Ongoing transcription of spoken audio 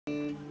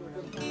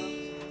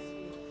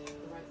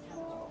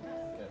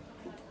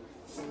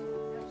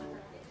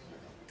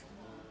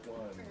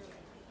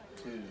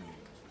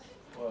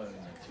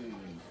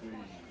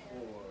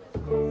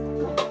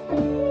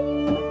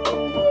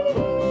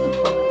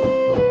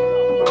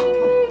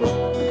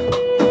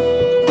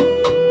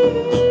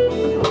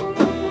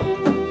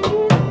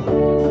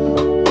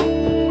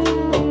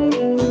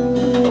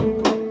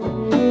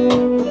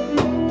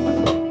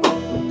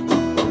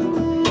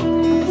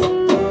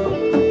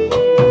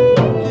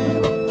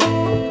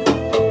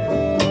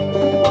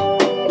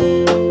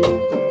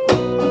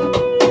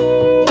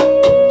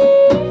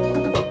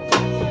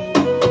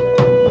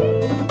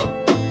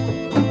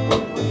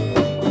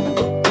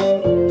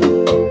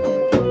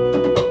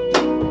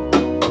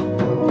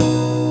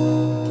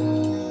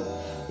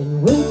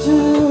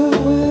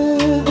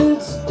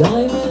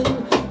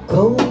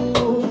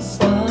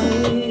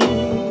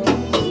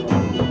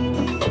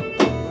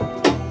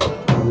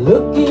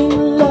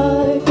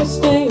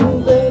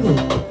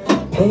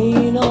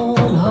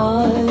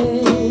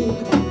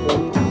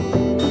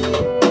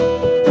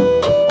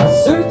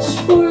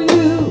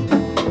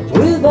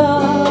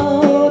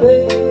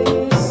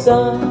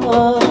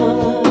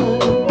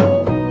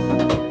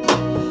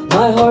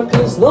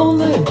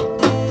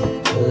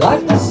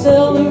like the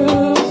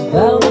sailor's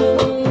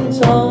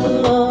valentine.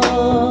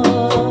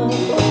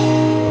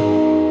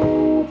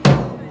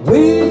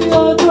 We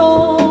are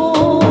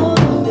drawn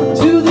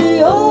to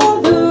the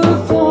other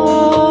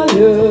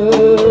fire,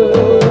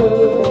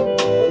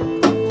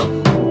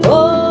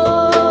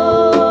 but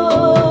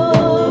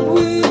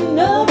we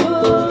never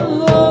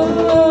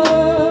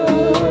learn.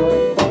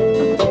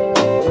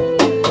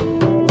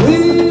 We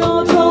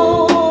are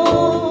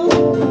drawn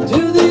to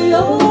the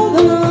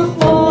other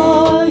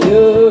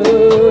fire.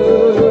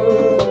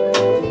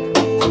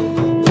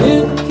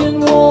 It can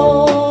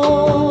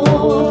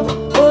warm,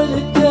 but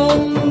it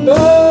can burn.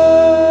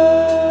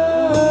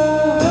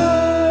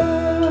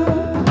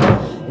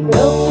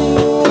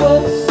 Melting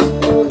west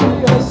where the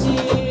icy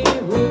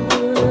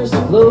rivers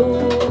flow,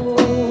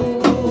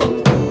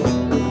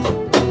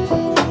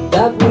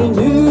 that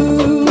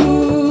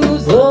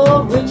renews the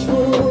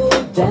ritual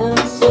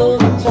dance of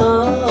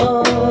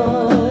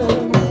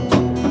time.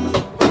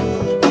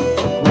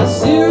 My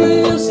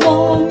serious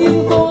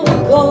longing for the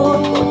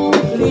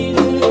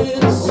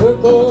completed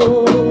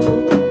circle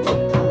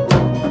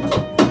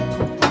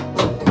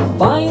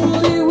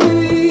finally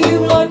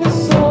weave like a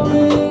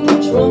soaring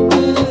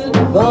trumpet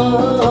vine.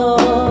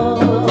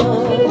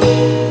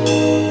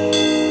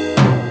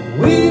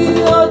 We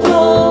are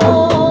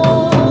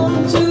drawn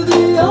to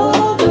the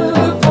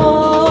other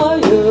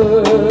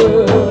fire,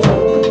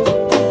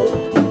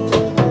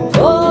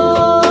 but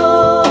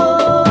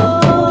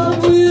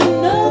we'll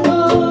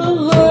never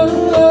learn.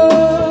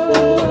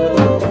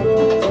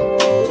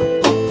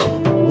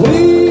 We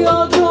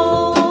are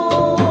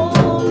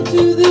drawn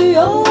to the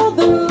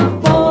other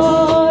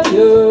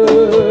fire.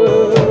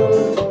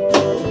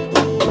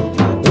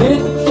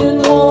 It can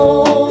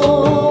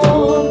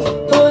warm,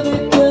 but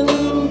it can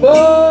burn.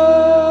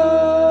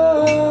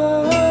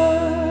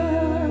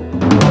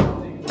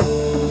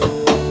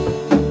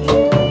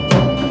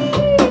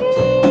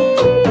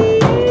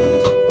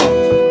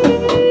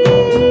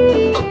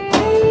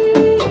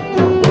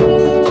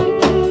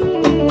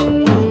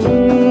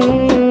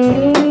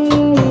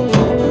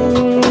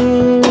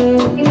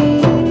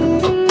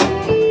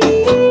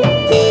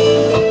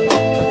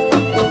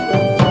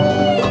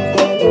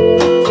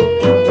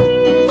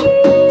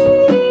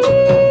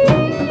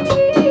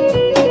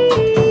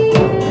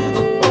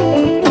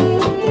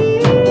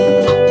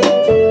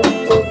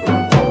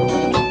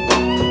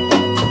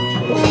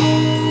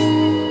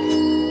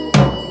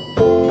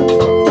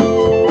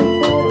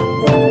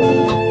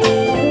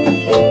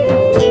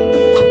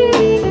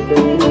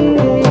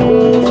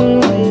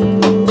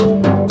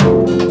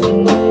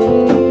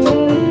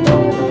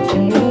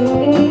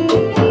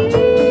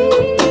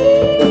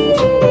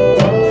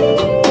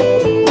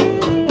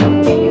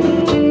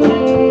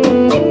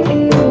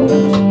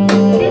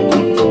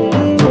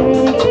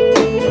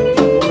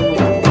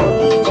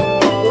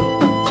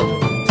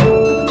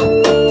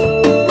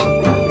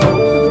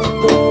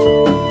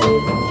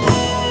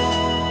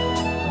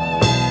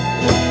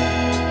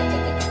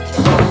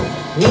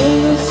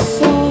 In the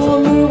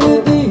summer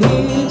with the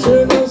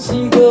eternal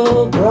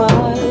seagull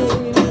bright,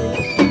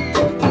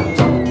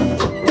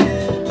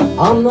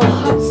 on the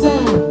hot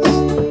sands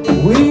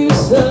we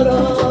said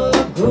our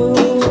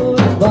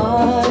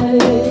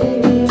goodbyes.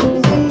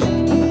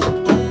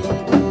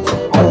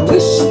 I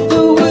wish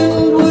the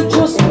wind would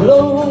just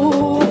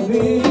blow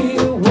me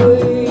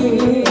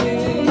away,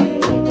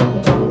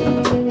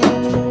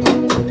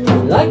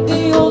 like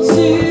the old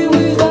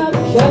seaweed that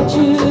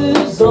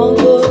catches on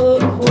the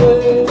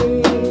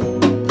quay.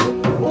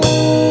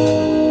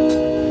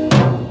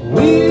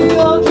 We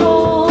are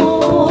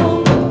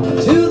drawn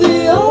to the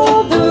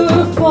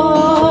other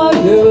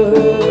fire,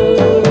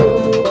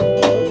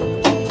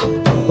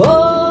 but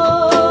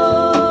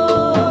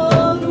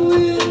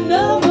we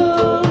never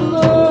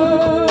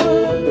learn.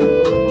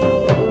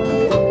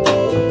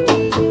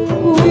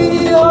 We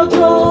are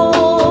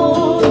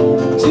drawn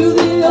to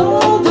the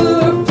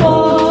other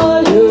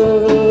fire.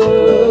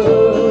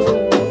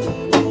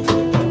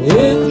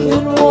 It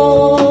can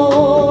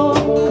warm,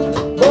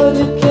 but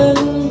it can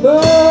burn.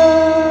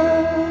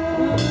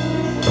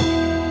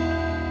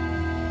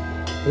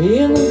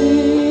 In the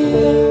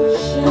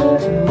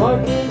ancient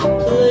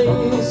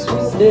marketplace we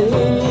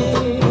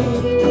stay,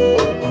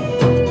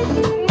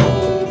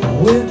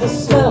 with the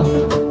smell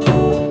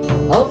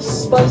of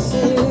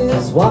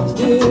spices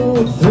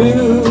wafting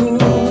through.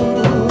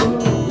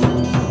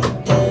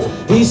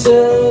 He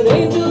said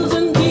angels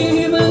and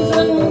demons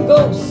and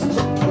ghosts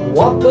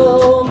walk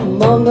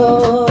among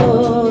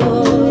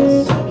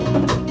us,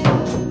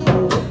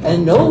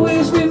 and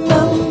always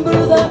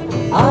remember that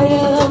I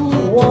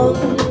am one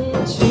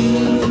too.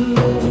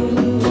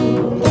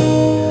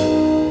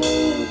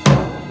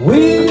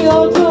 We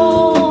are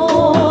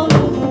drawn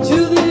to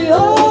the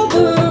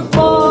other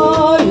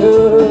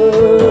fire,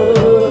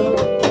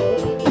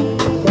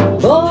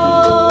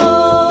 but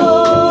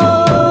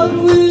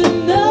we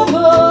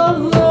never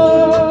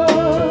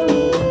learn.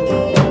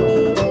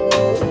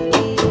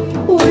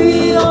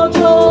 We are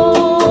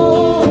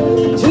drawn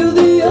to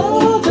the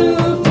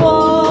other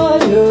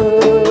fire.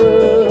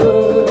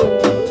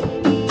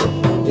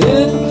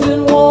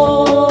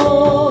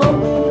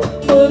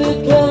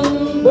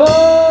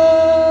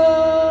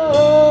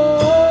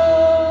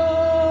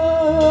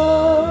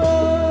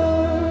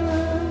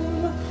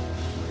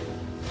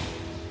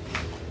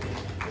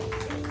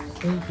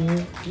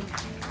 here.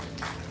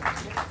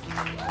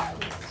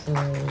 So,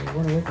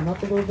 want to wake them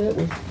up a little bit?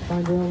 We'll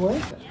find your own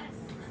way.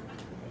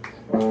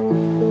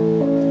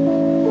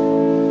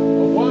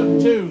 1,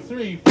 2,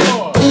 3,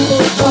 4.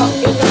 People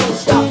talking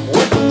non-stop.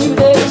 What do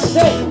they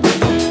say?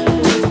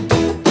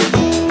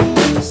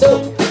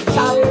 So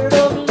tired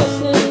of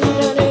listening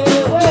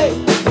anyway.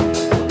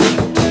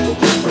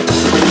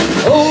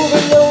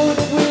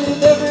 Overloaded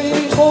with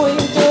every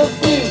point of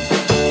view.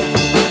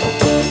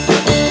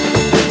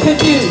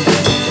 Confused,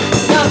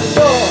 not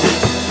sure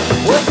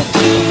what to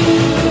do.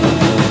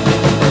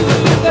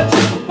 Got to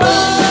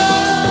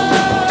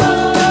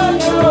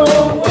find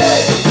your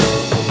way.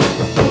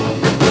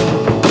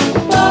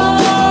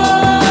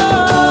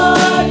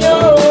 Find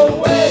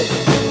your way.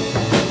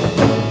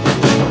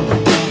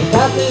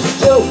 Got this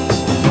joke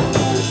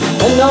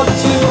and not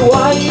too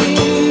wide.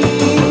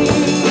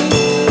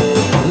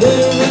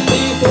 Living with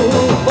people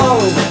who've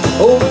fallen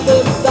over the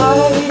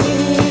side.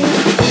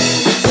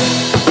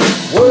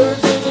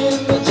 Words and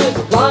images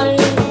flying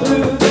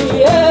through the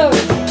air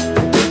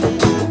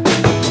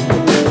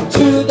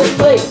to the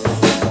place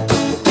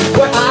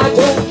where I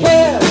don't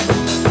care.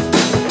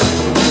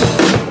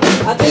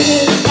 I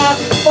didn't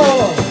ask for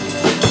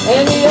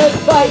any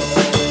advice,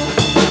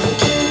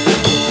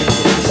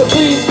 so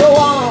please go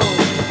on,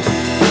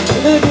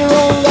 live your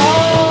own life.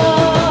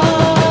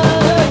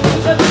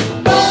 Just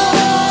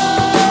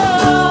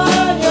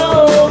find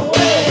your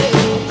way.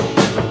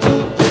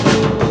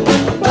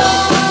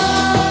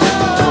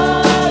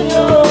 Find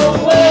your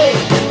way.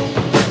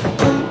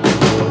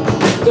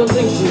 Don't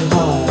think too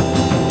hard.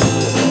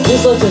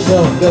 Just let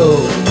yourself go.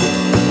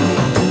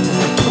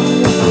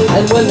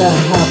 And when that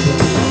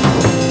happens,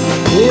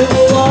 it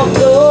will all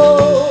flow.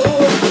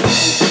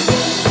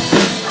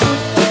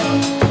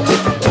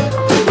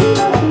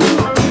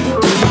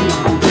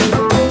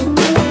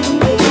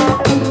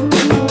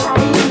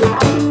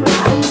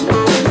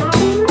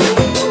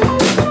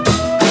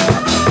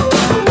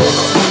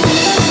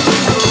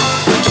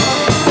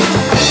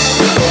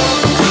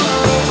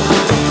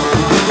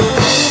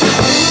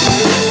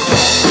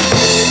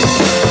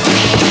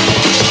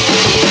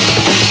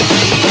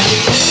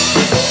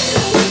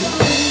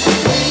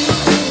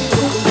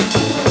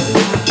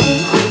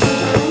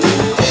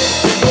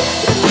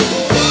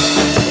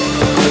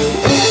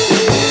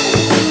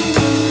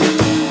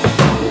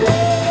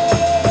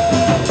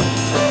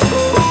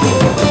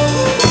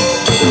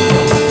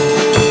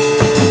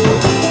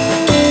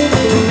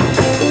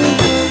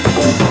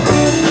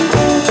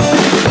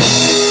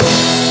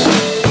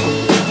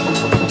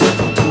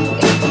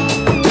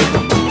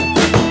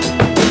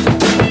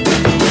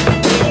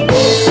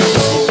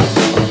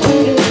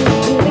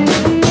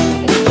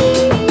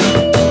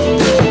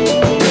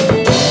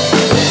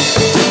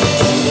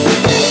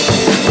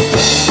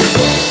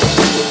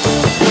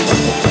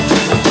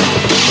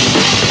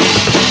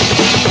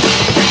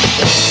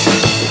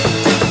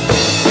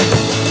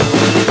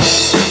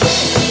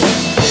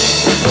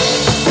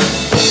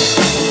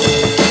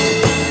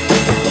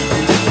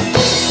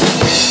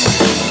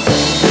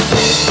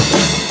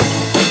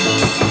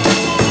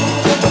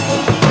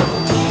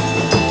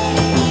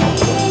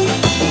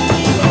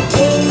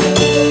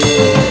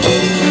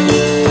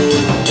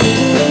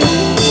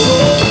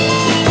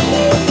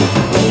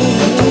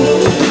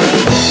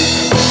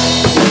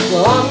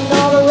 Well, I'm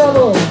not a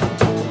rebel,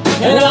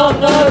 and I'm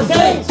not a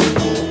saint.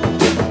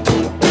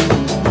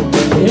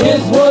 It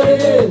is what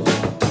it is,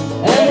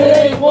 and it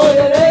ain't what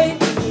it ain't.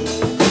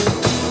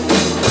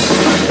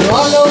 There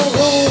are no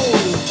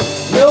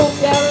rules, no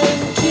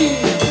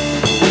guarantees.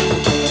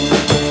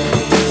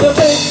 The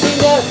safety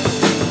nets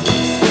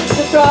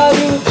to try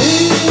to be.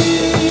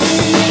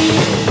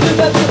 You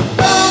got to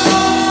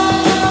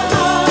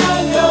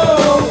find your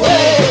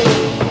way.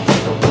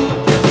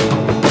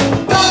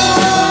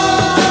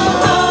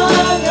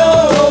 Find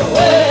your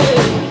way.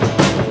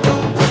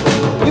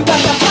 You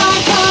got to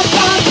find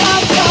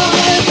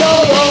your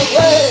own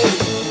way.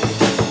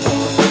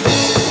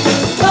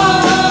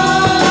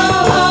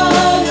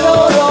 Find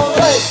your own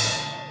way.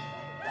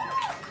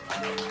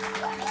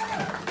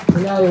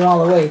 Well, now you're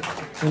all awake.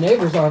 Your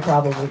neighbors are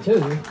probably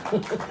too.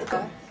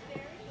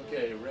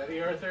 Okay,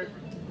 ready, Arthur?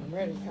 I'm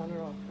ready. Count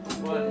her off.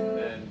 1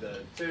 and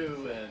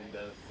 2 and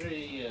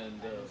 3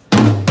 and.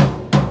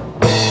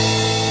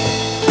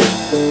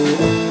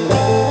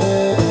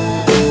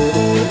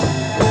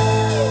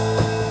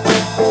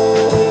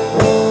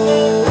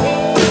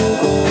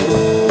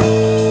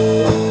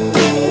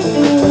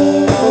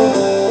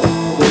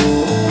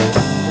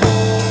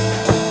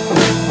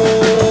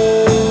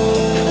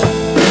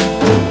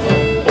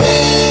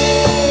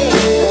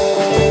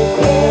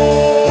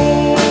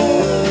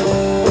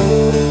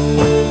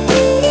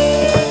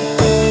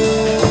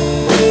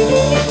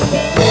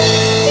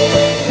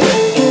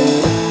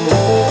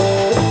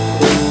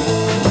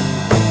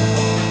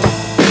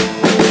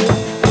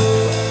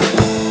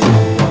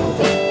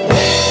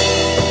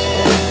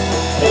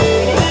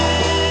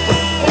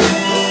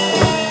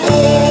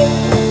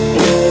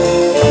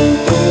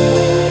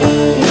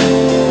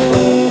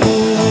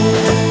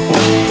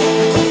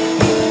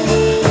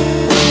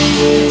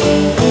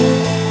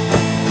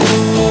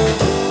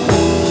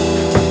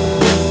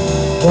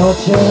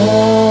 Watch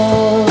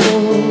out,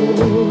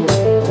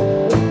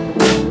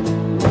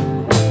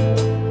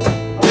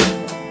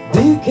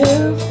 be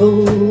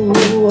careful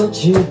what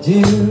you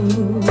do.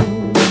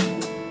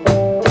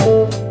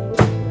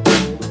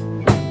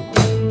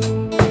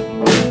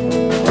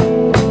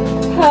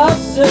 I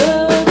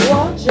said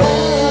watch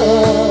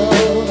out,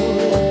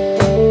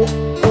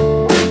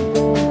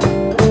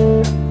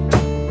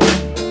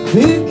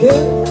 be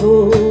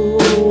careful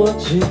what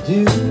you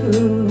do.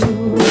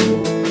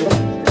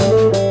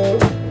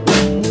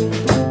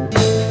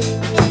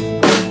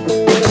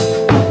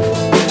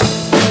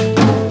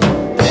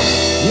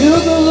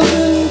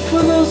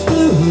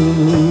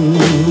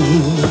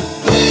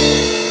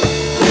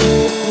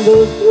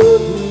 Those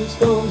blues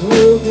comes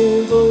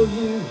looking for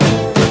you.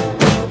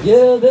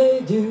 Yeah,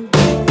 they do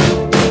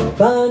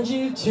find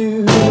you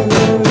too.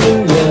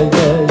 Yeah, yeah,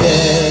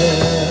 yeah.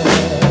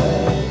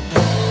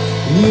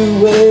 You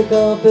wake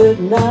up at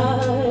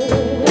night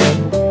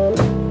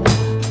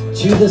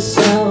to the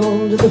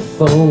sound of the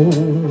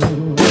phone.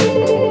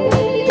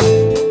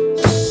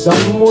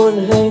 Someone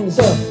hangs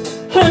up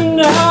and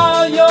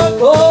now you're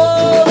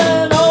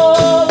calling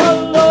all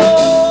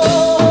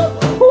alone.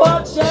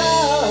 Watch out.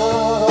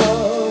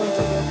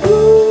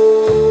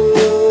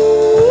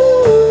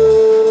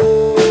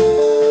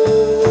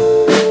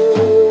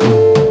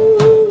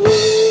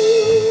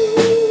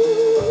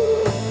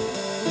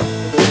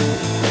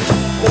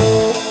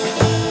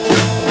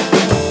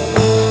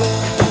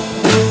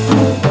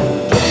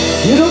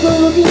 You don't go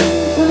looking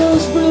for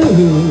those blues.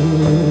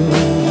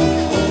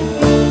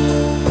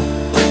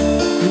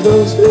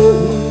 Those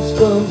blues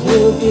come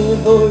looking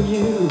for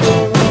you.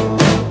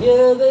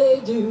 Yeah, they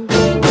do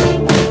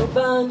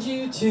find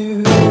you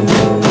too.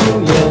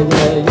 Yeah,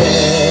 yeah,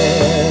 yeah.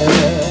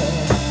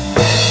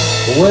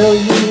 Well,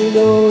 you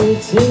know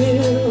it's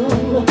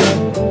him.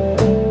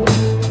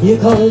 You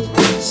call it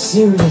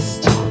serious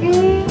talk,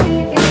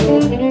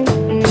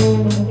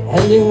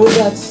 ending with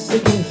that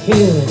sickening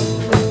feeling.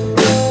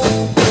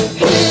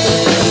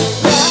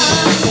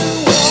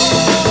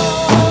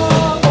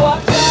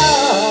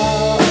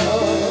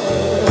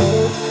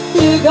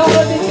 You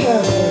gotta be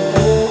careful,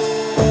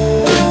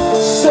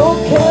 so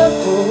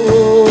careful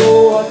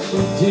what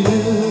you do.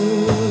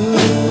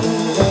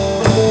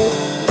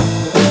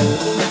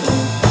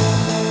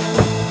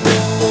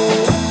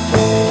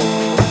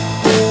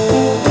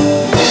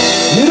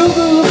 You don't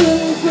go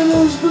looking for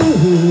those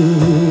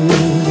blues.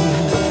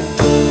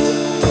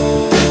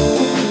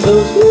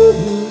 Those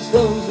blues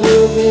comes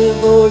looking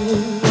for you.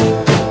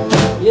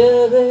 Yeah,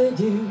 they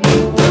do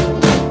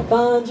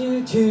find you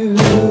too.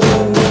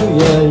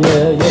 Yeah,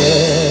 yeah, yeah.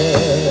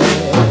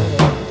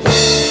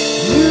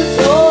 You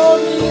told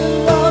me you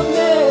loved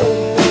me.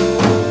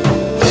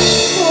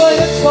 Well,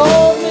 you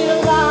told me to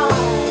lie.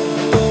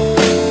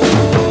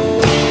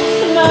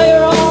 Now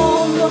you're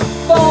on the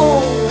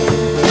phone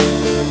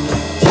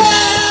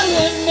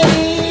telling me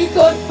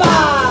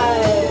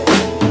goodbye.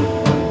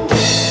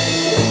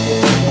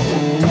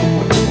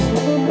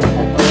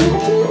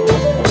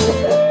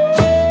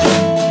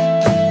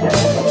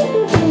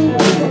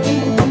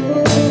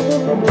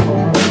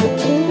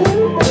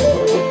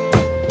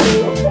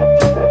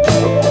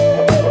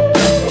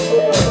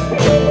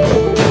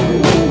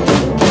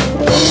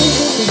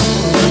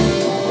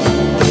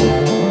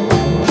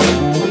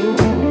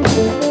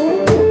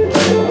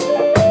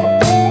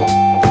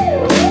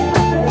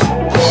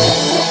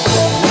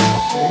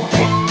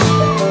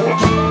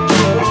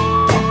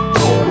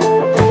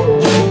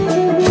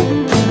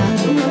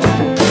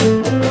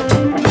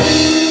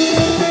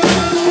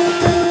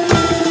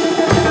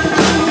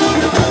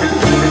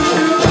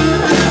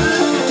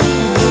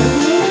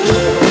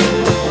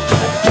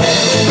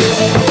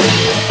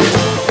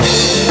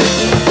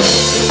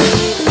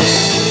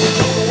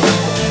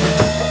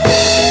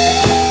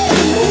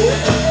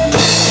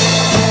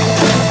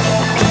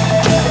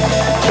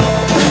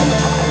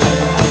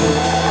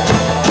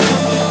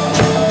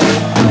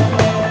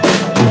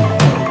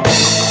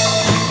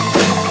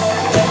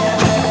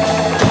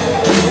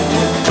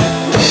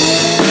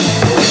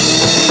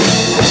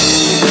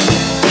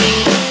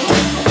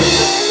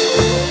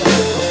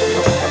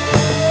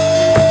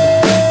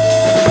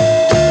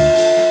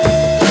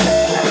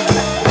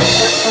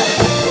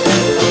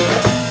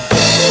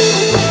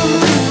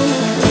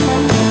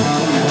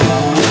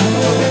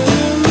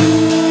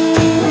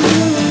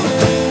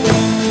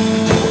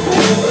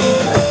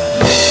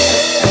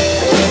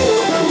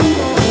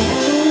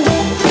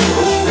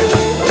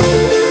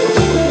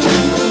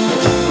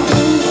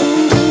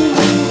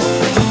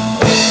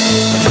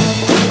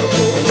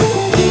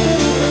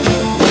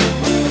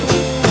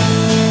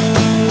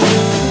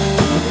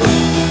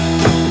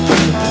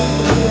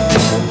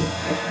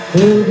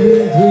 Filled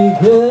with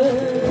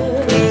regrets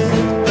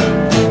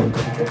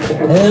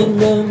and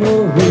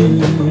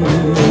memories.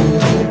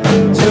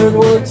 Turn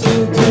what to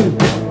do,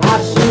 I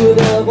should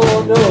have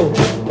all known.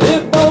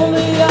 If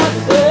only I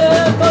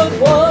said, but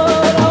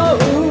what or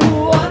who?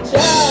 Watch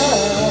out.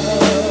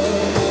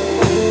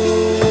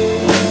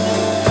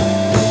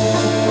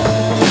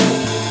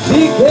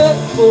 Be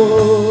careful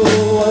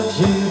what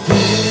you do.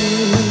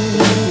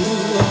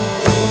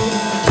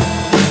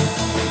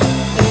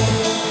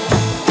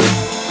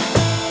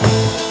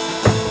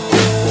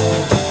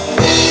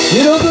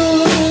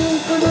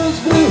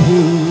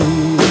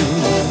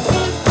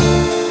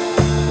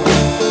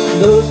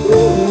 Those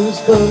blues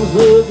comes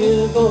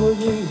looking for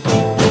you.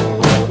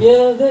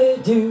 Yeah, they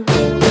do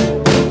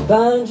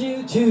find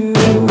you too.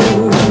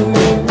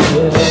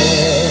 Yeah.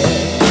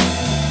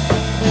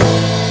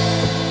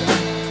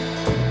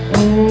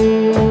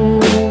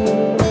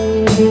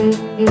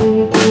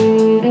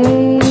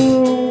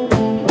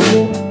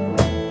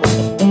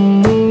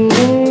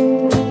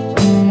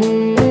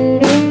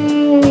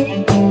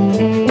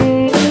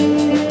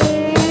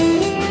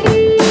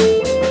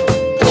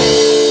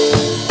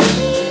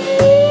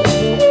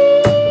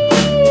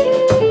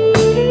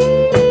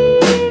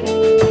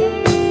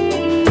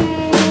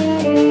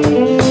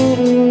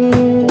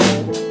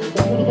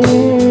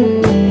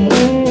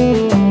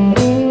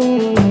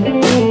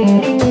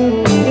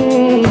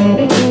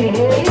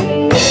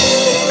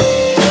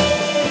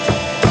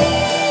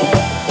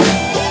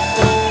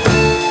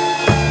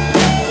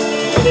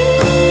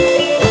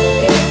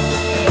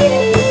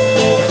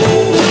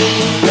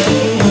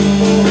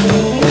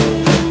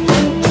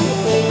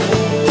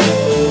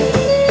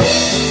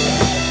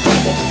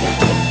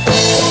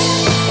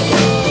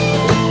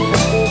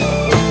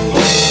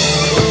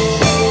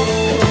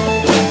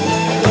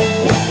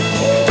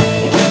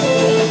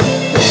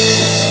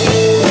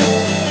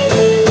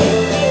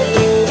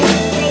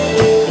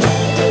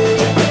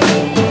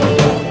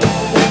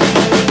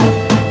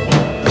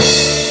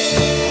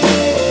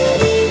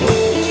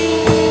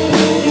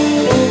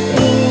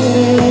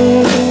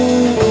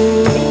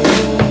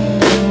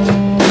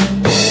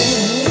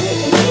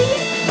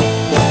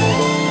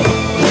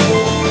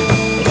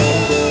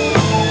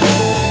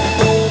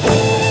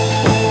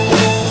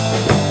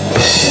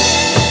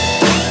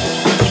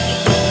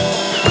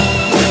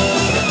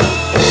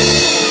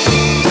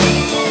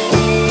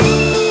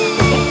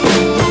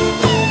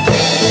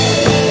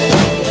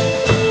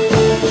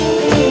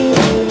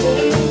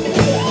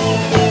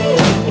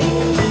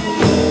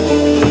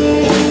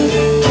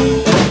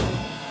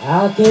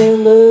 I can't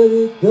let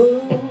it go.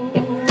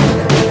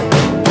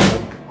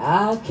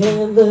 I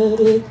can't let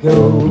it go.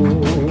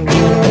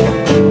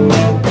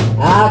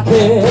 I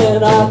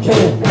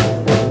can't.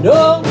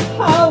 No,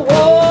 I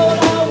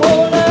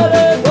won't let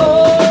it go.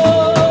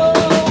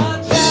 My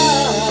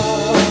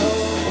child.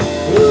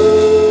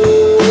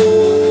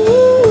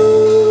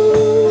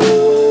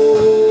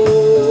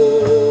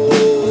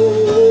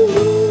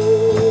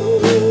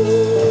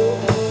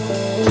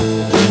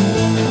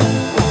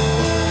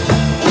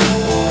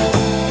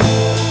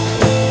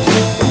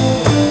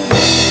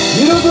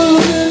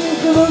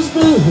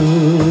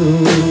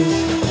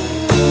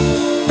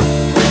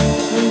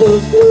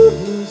 Those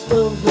blues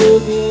comes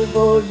looking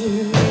for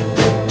you.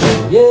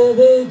 Yeah,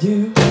 they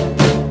do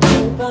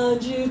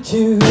find you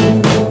too.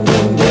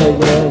 Yeah,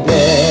 yeah,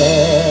 yeah.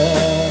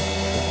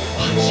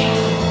 Watch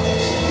out.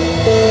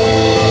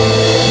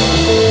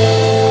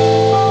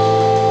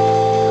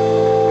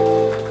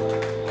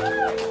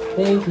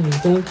 Thank you,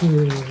 thank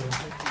you.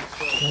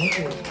 Thank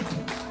you.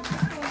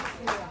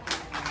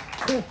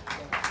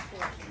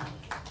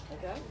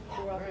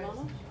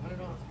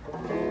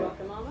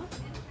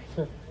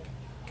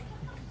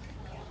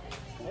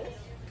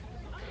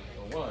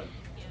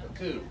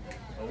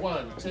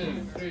 One,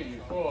 two, three,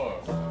 four.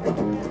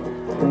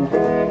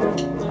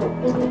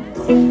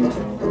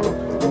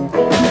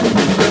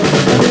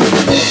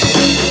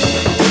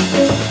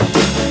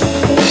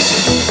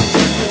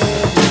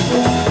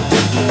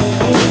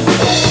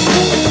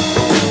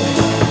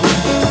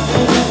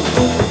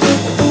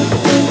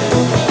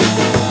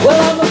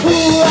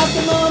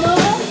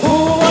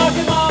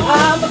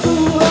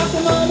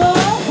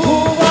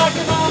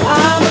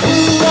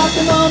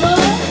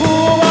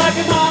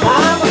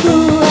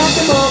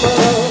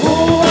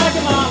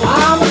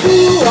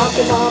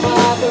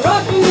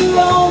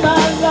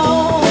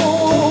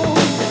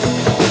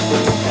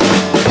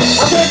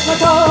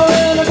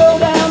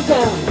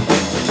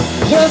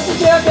 Just a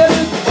jacket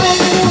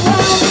hanging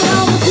around.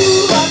 I'm a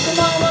cool rocky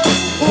mama,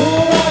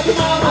 cool rocky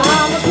mama.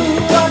 I'm a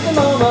cool rocky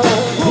mama,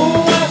 cool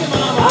rocky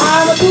mama.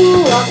 I'm a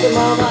cool rocky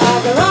mama.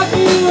 I can rock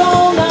you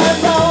all night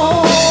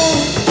long.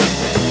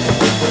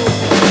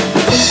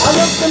 I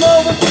look them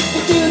over just to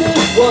do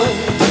this one.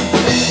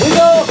 We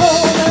go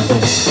home and we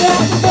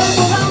dance the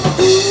bubble. I'm a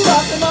cool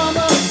rocky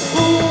mama,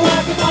 cool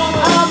rocky mama.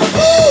 I'm a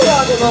cool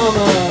rocky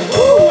mama,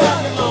 cool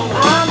rocky mama.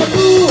 I'm a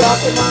cool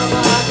rocky mama.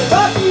 I can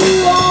rock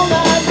you all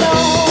night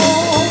long.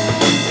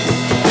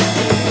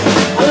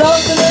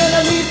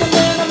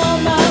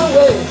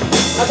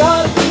 I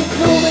gotta keep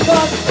moving, but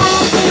I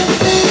can't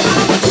sing.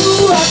 I'm a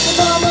cool rocky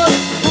mama,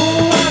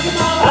 cool rocky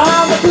mama.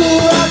 I'm a cool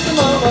rocky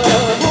mama,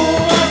 cool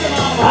rocky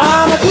mama.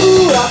 I'm a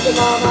cool rocky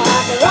mama. I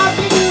can rock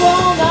you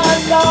all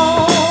night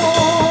long.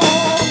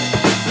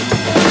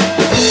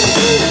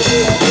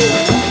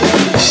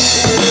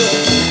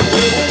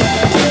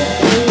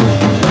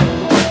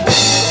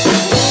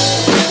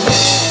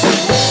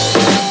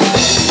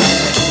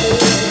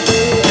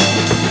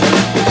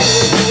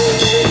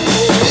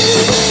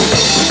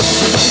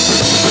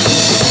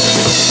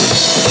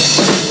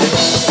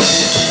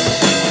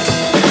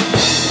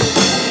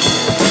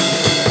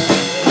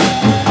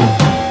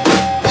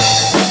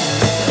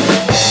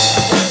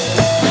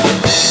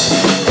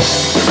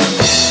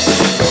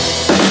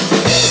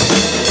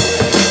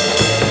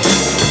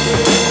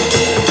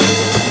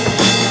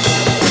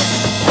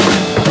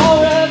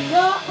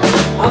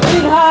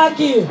 like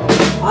you.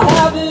 I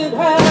haven't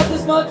had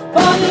this much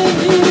fun in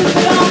years,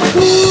 but I'm a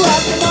cool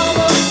rocky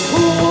mama,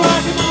 cool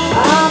rocky mama.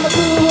 I'm a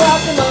cool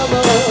rocky mama,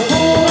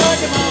 cool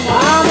rocky mama.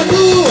 I'm a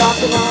cool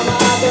rocky mama.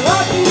 I can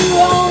rock you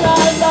all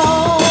night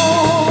long.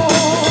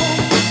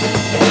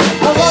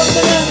 I'm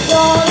walking and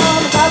going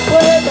on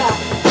halfway back,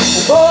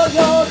 and boy,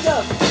 you're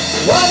just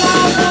what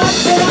I'm like.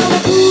 But I'm a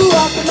cool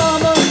rocky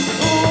mama,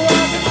 cool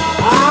rocky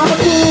mama. I'm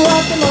a cool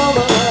rocky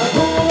mama,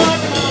 cool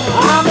rocky mama.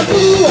 I'm a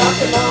cool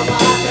rocky mama.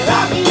 I can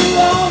rock you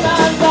all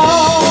night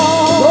long.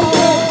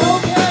 Okay,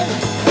 okay.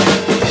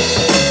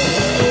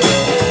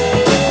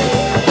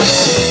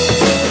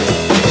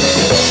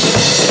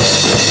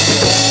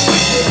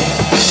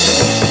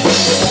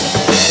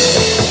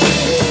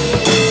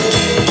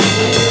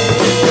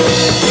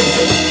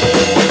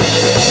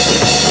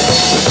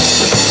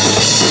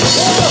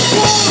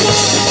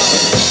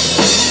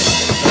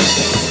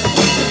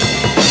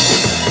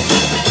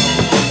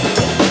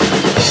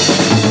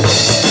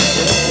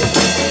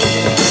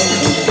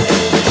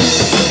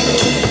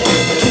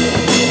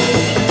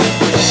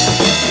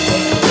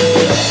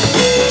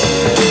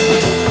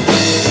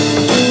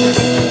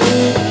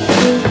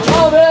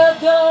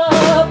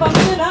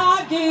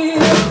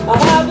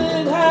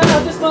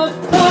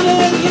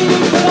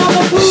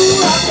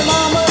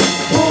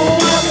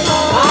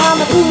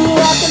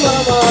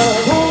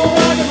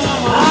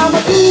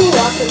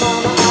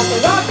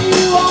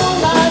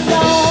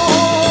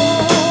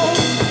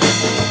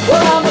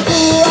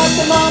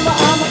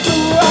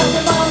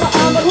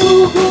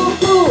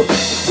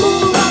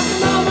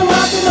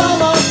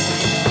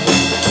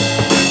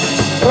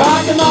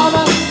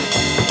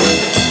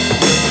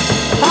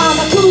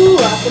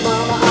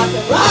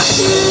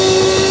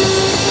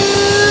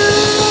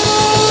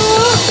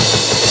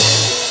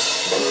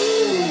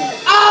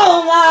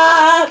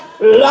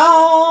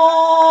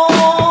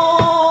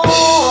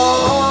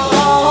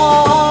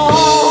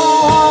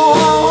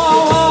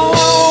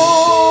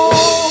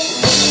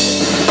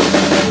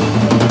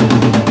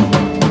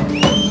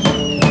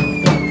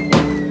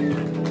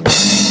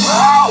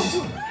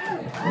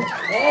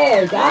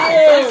 Hey, guys,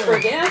 thanks for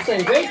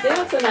dancing. Great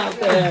dancing out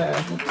there.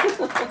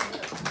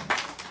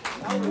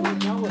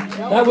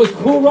 That was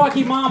Cool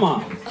Rocky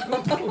Mama.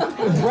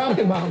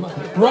 Rocky mama.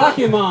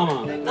 Rocky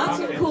Mama. Not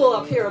so cool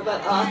up here,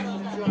 but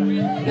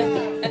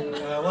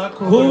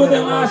Cooler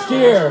than last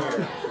year.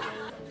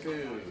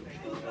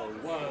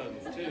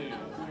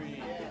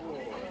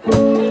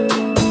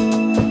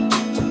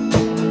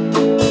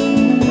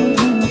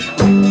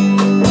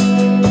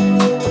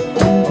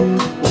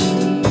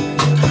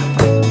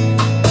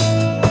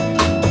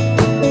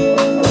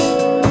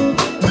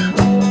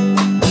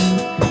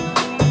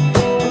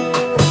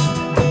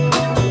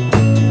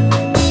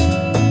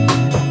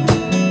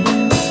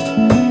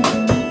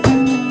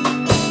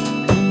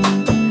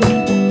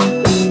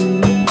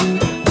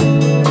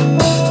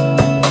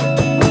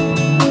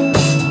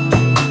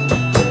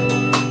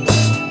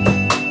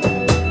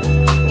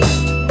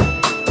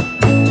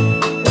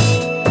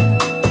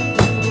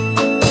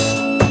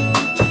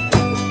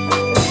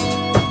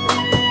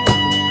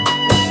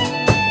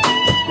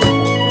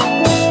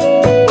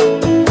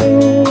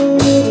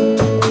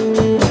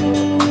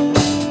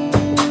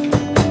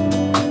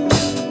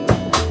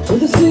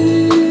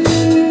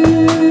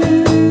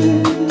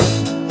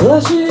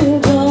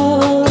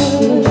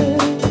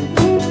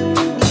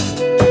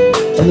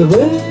 and the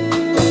rain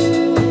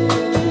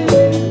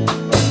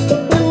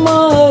in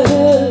my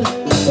head.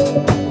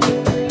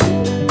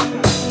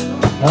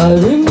 I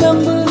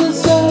remember the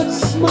sad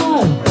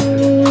smile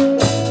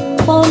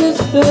on his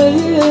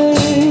face.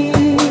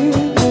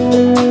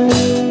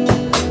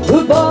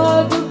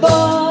 Goodbye,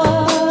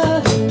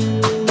 goodbye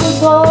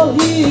was all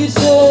he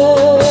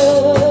said.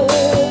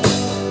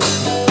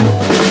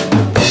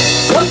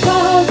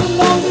 Sometimes the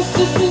longest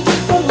distance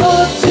is from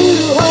heart to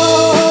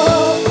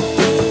heart,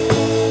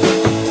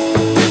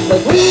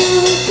 like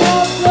weary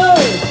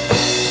travelers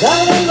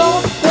that are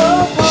lost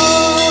apart.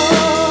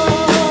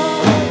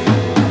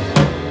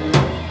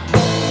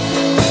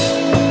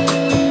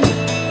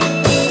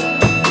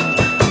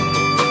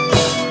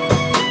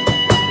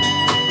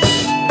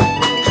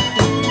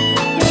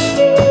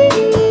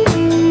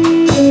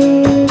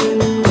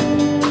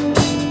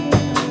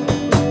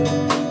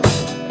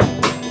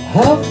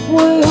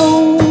 Halfway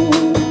home,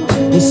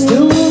 there's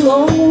still a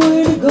long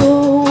way to go.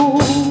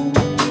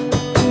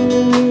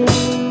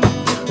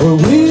 Were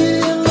we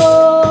in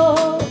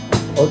love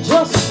or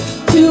just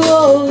too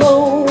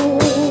alone?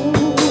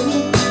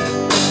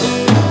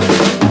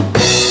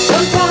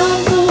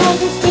 Sometimes the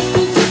longest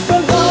distance is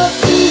from heart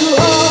to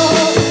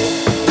heart,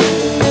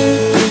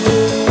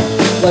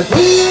 like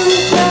weary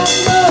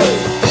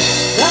travelers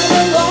that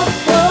are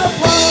lost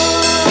apart.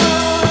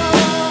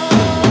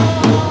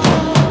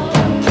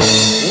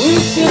 We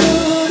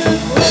should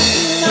have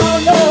written our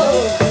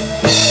love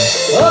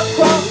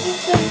across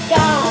the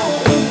sky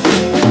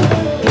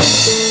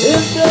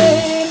in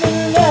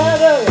flaming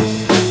letters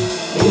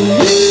to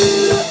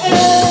you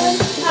and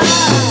I.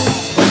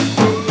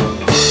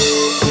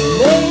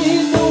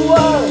 Made the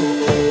world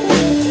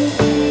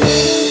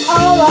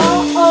all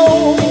our own.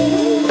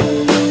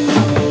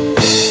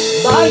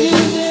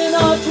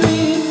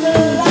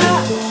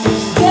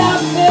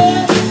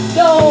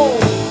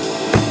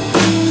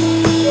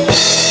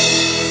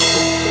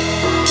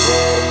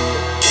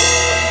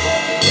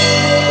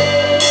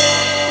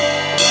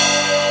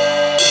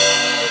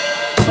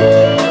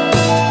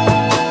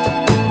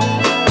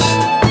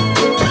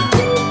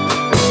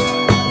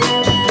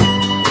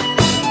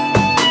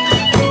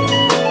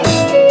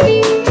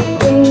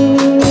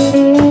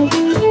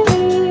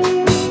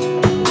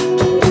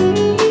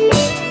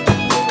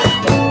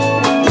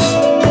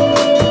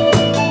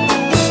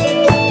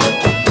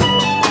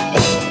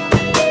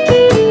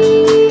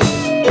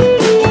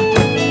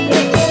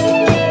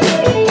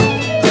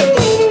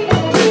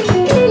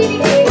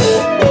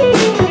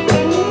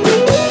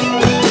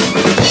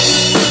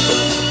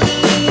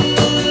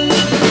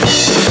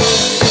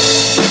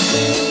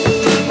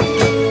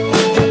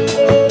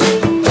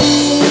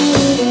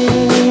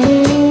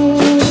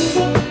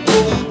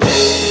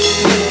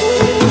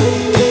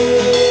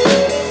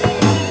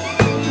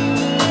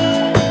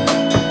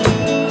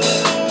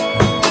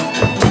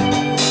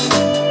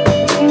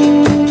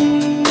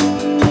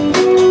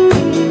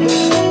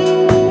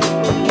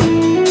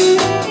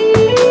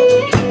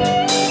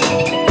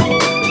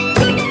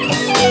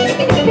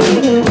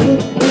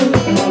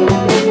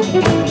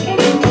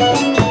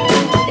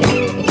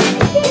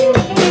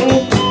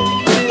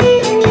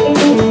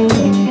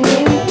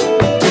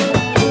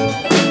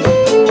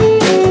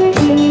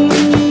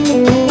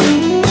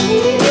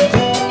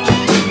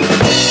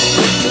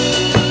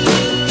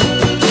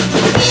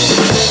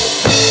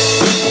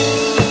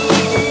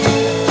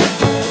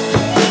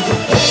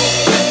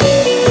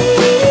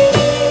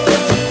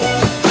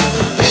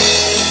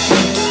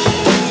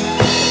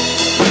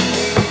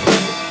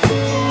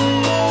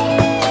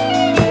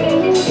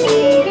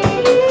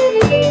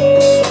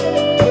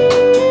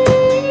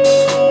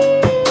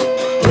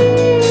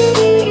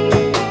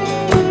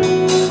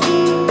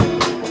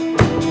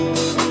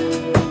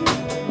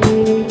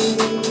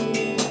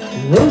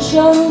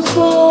 was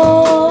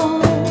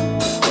born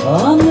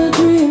on the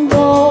dream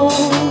ball.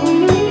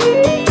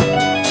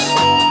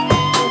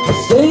 I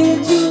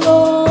stayed too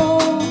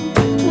long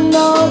and I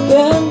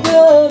can't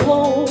get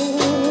home.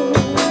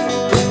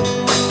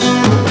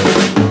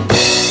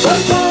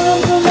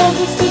 Sometimes the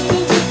longest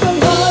distance is from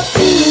heart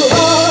to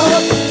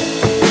heart.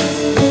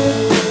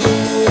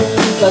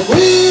 It's like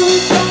we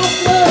reach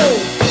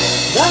travelers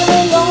that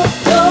are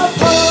lost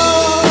apart.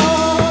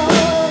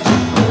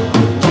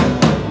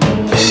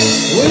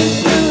 We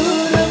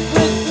should have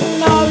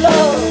written our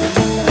love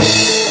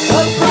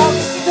across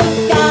the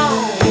sky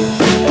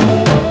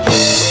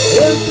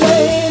in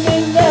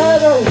flaming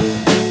letters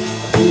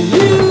to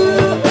you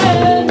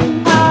and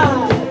I.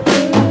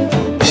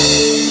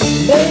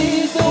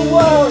 Made the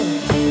world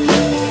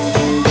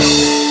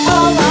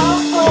on our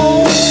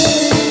own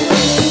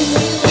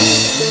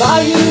by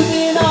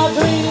using our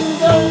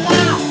dreams a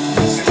lot,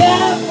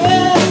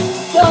 stepping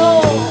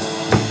stone.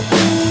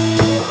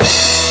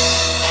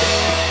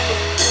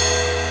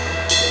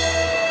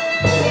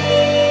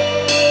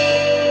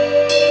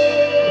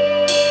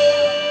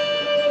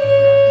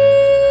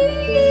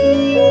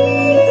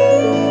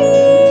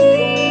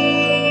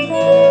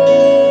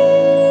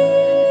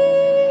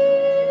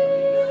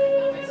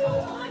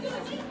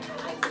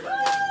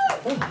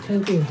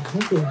 Thank you,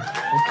 thank you.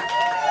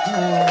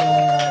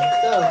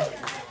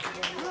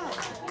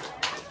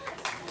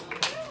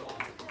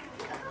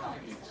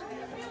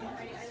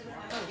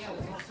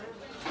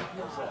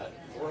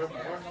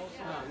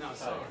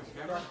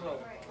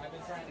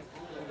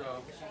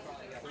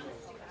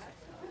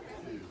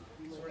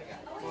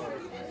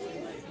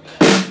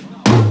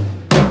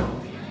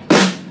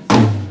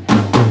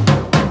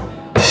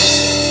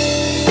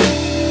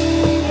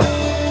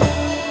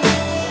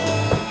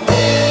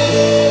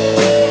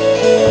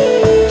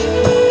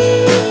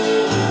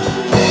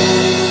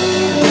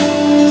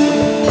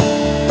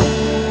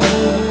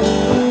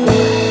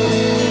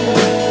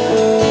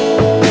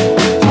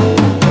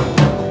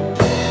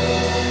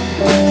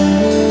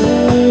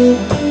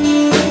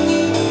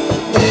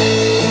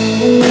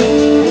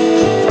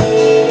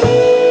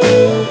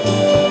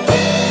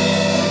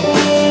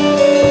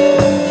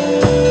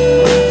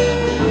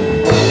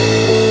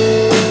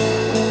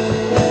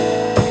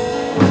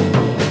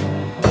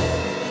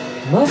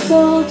 My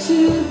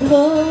salty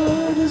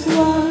blood is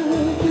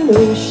like an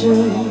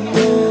ocean,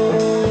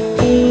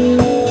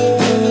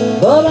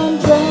 but I'm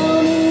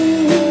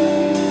drowning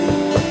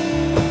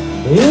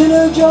in a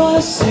dry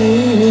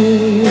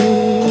sea.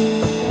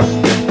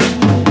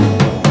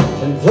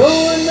 And throw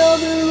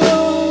another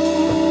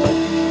round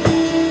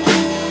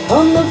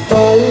on the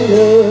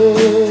fire.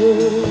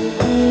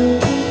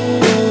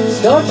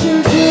 Start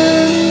your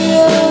journey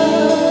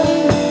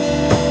and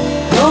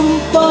come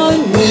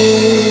find me.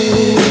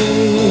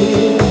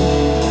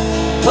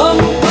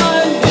 Come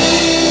find me.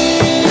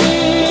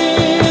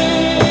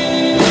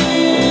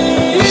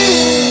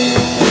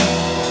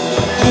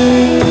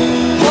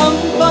 Come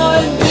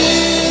find me.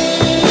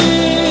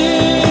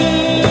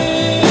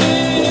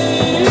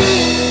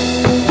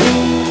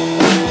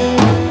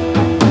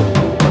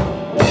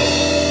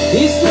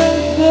 He said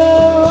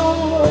there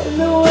are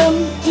no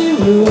empty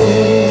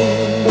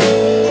rooms.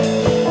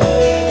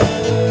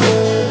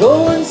 Go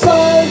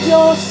inside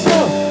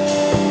yourself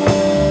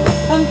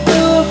and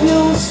fill up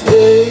your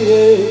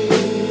space.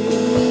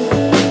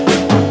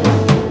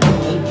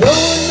 And go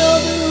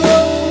another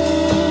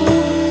road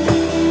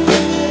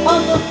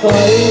on the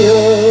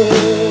fire.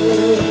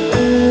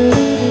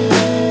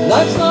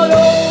 Life's not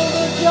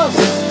over, just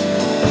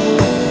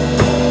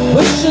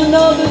wish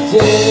another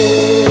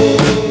day.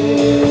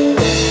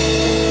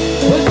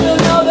 Wish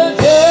another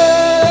day.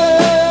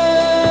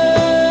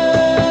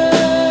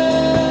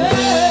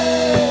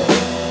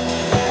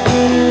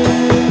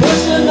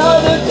 Wish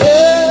another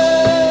day.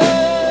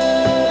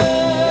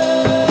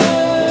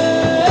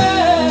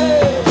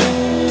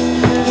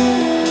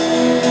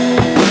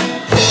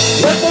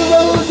 Let the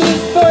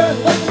roses burn,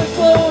 let them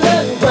explode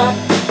and crack.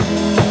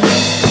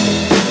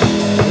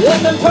 Let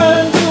them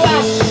turn to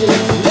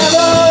ashes,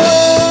 never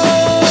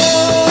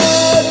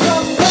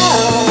come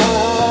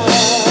back.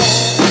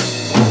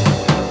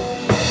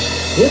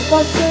 If I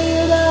say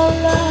it out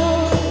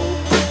loud,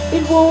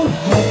 it won't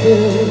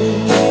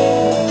happen.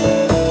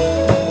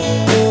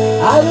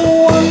 I don't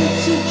want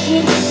to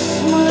jinx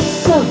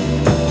myself,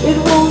 it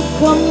won't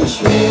come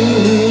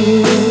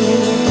true.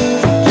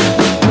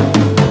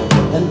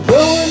 And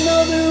throw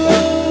another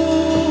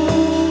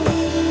rose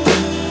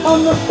on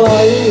the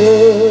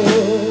fire,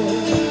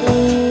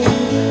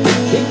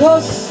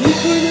 because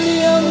secretly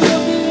I'm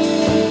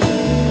looking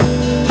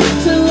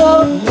to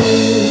love you.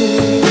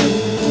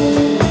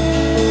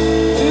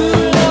 To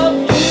love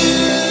you.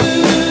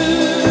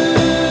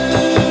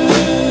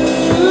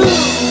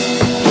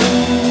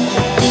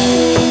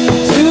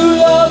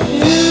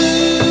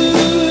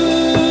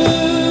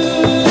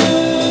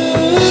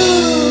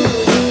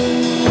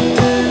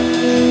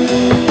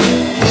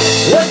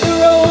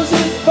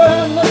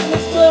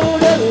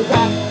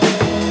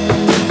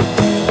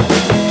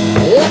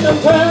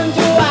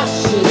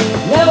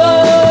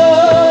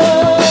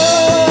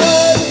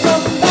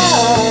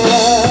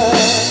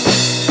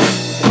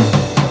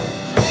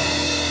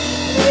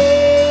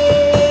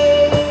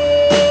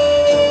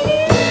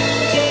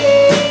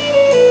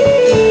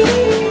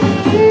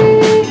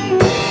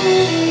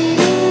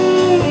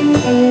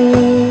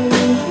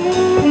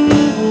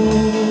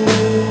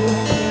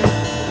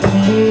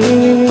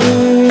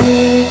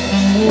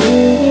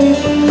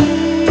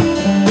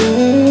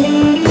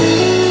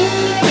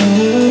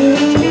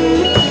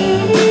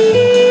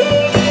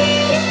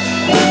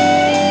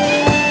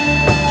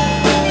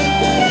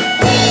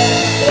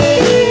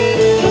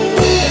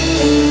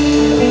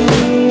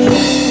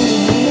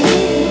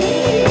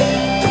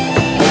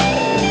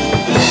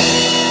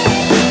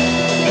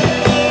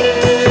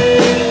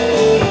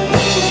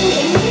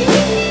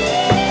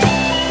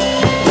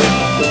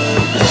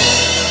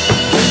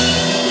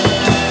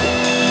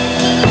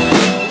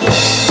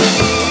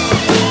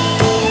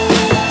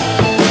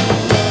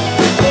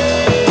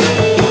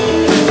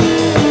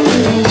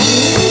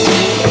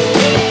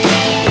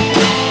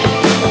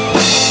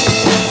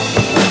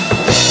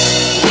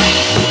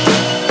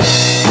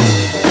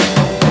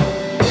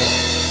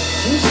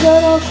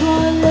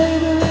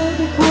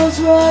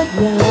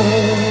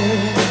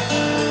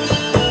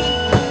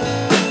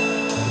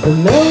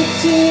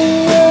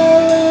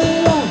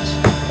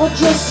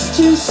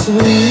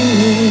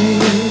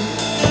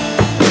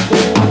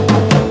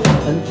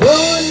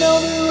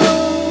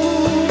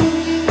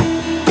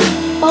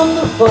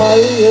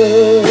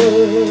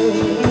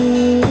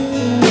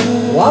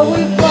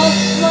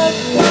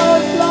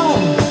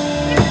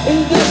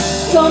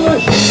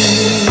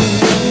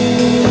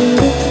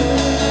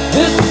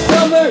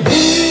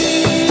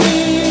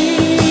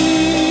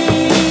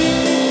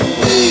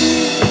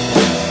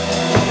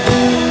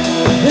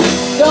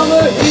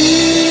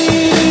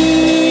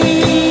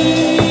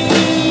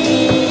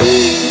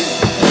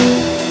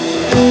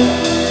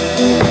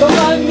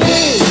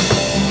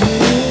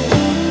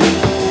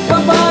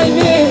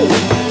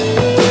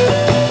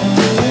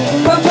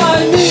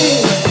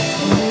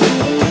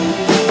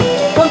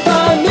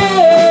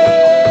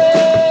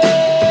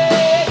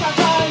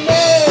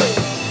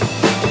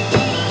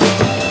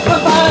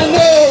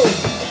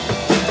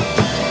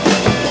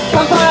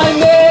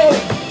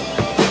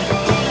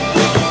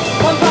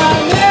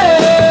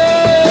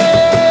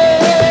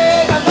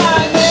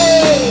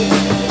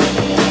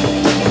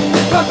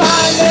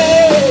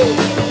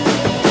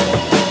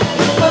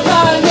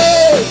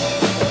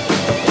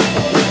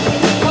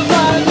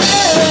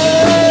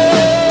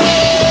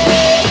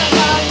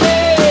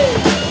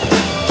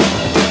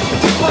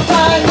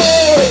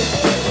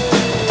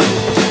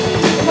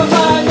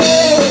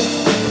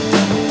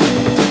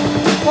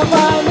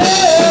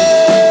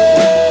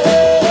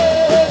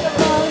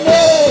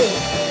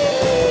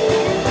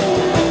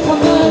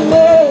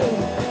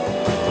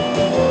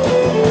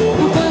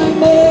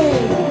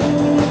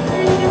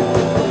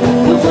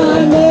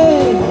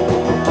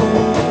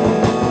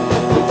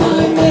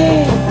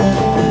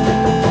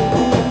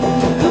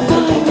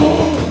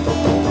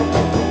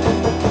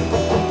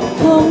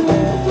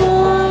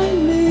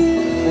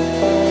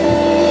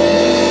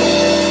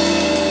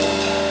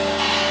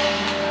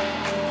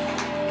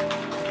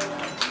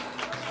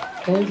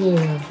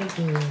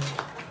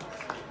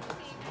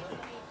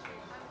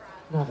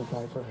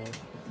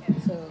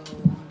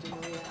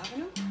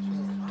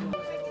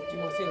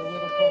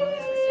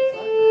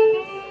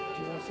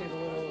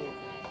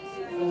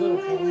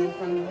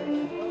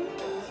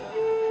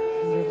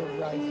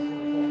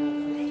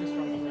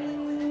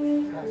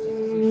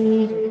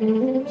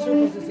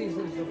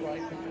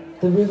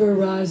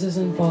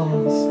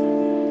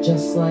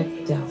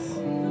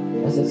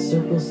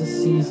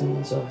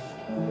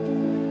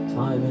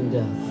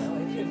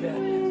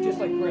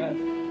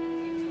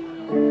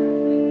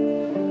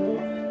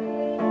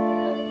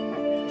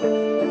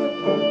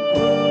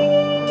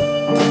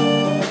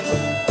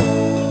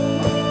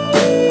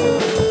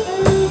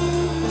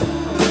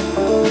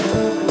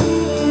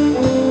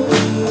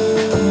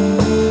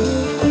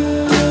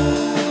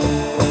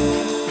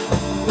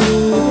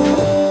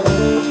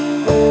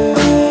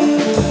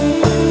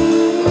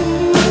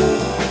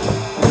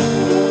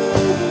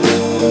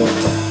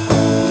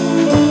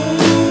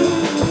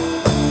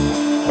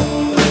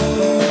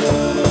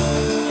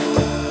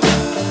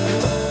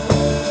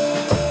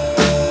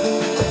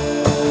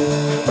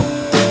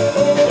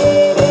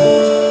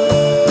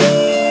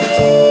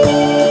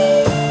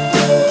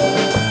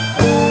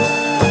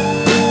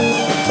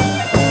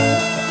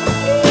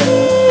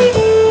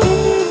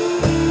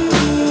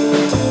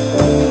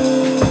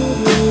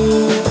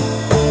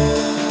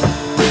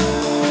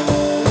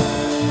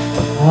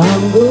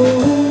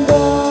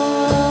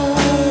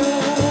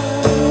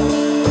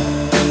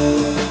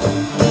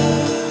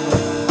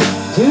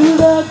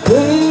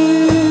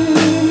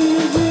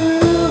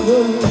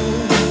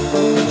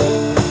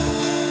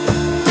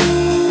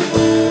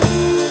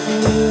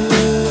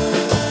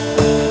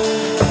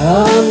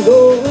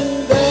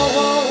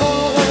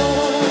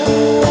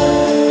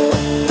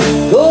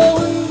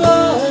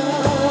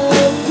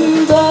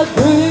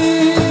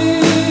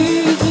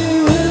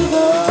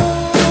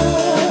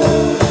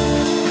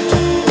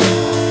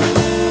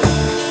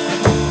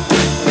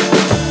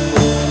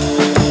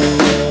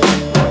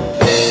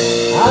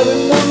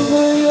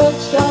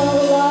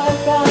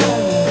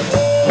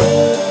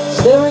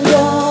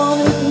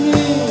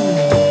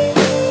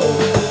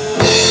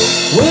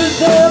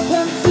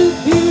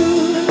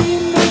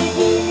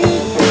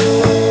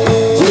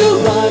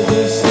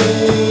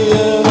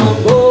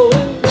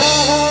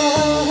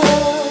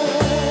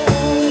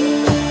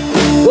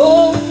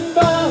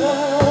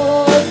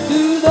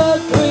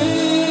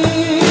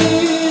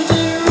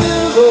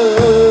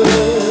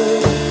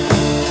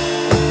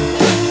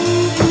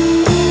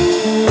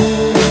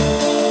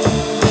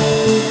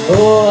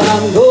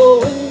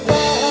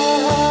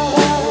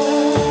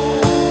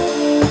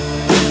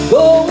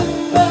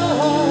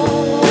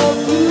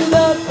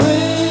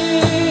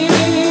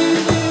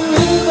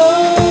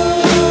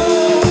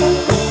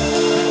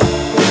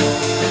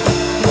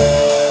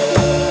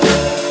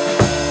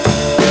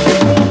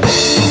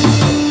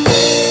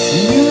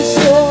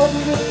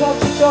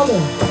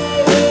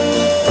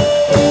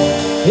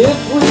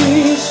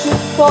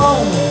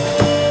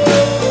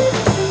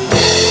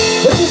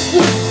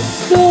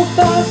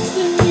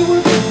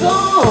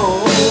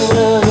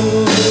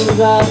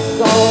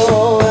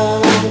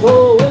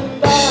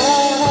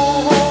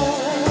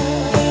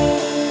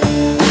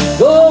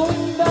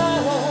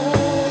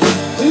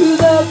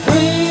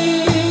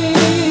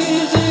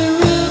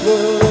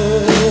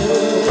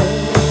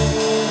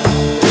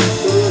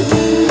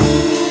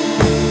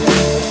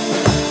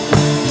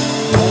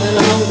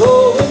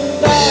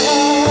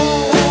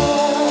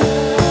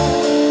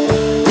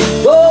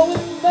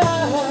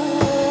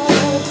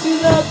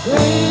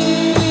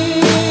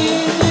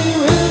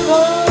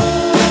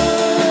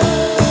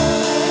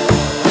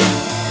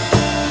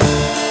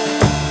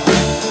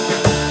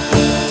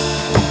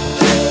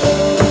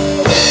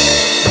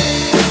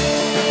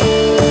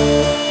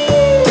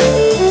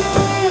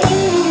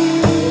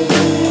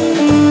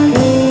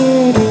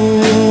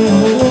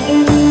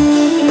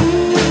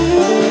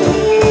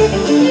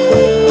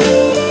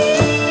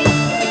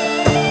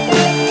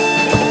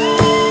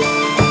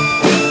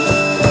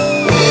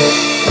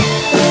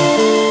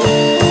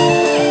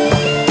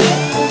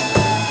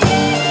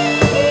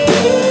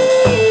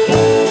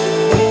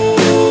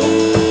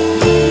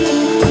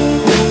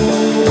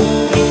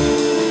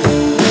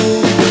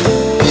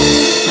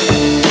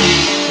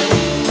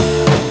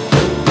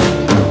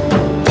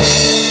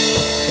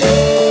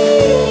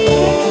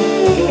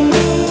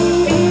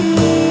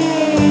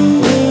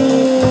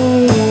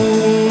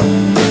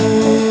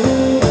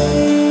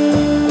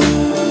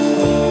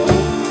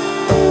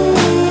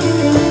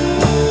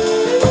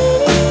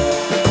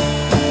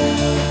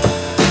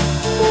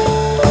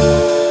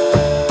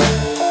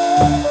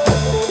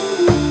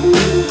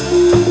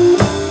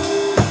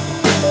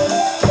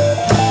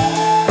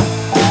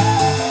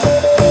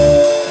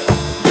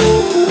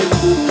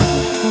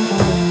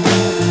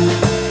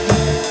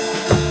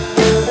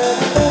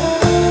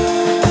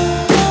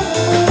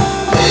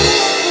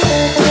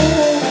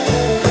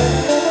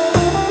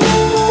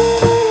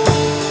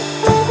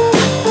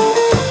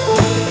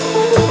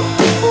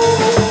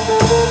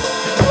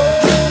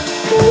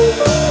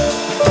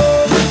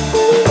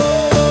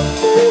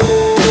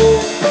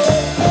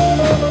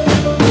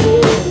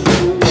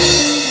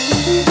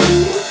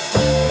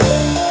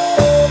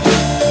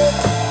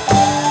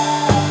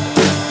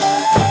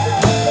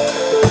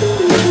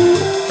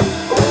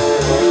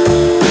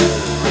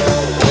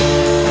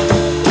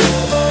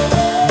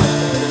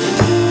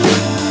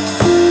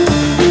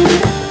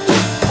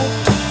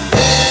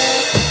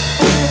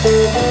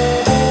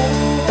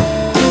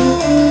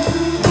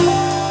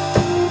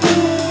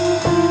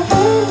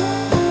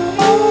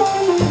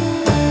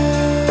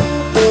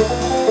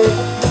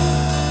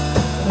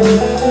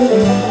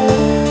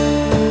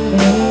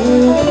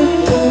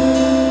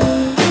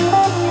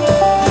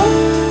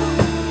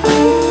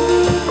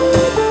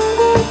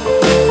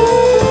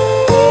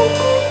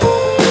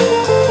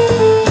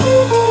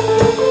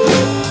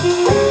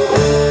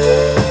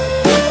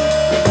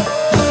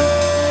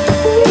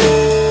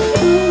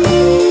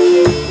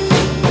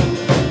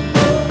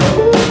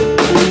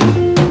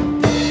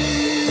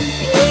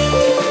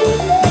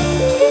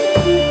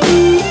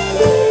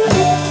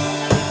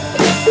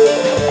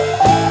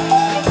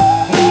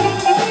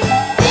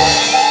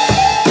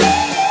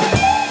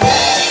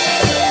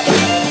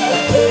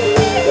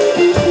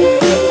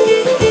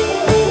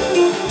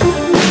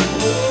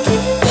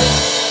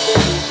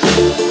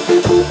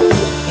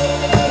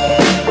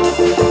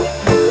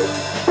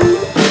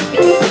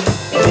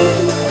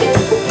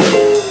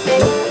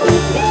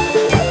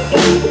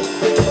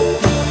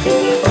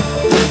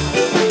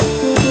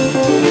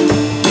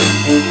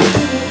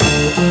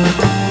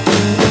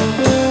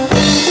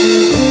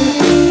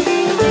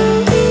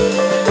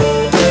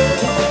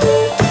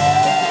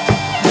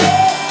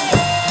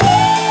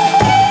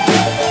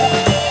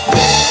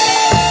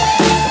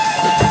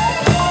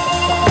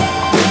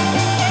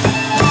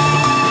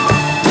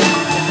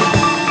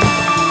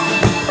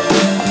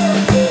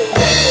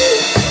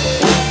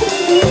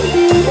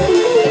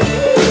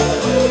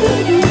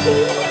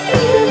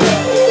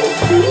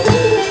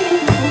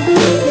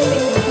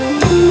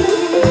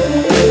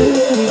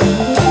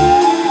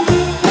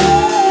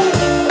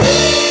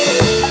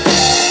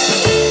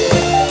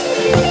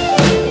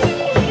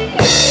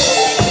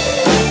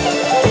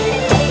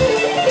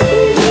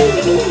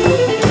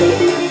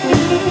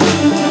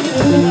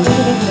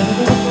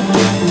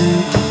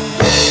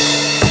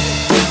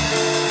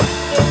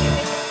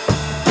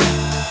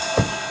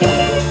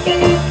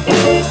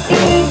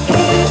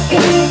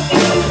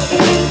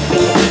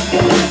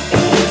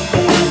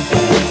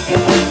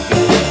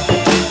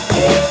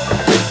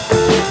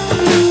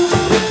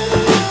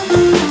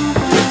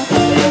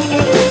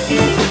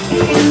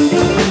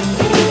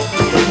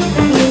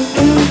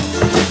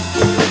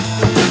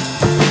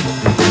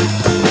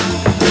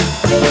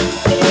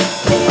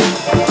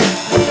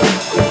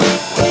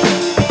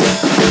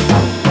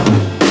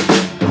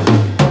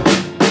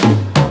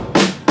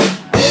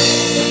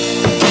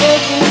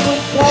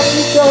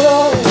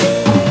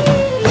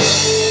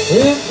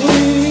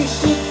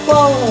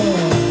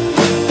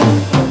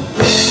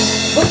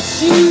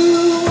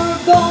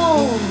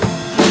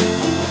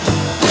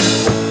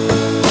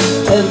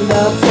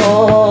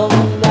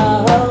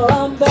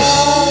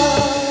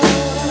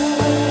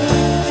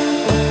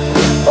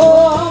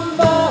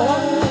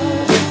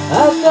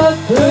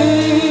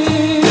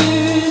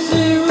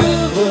 crazy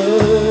river.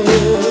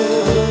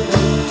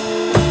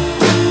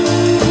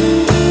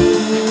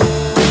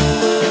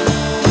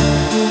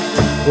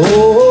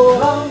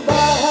 Oh, I'm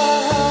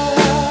back,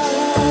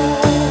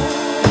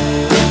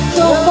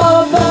 so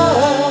far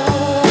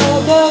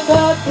back of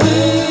that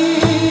crazy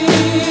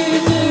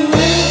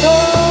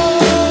river.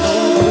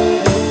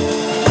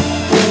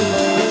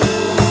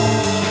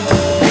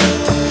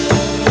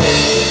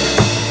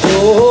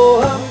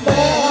 Oh, I'm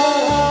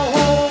back,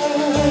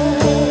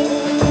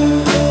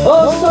 oh,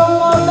 so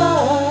far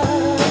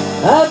back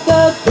at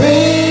that crazy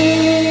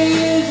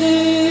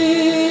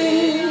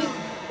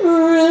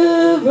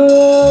river.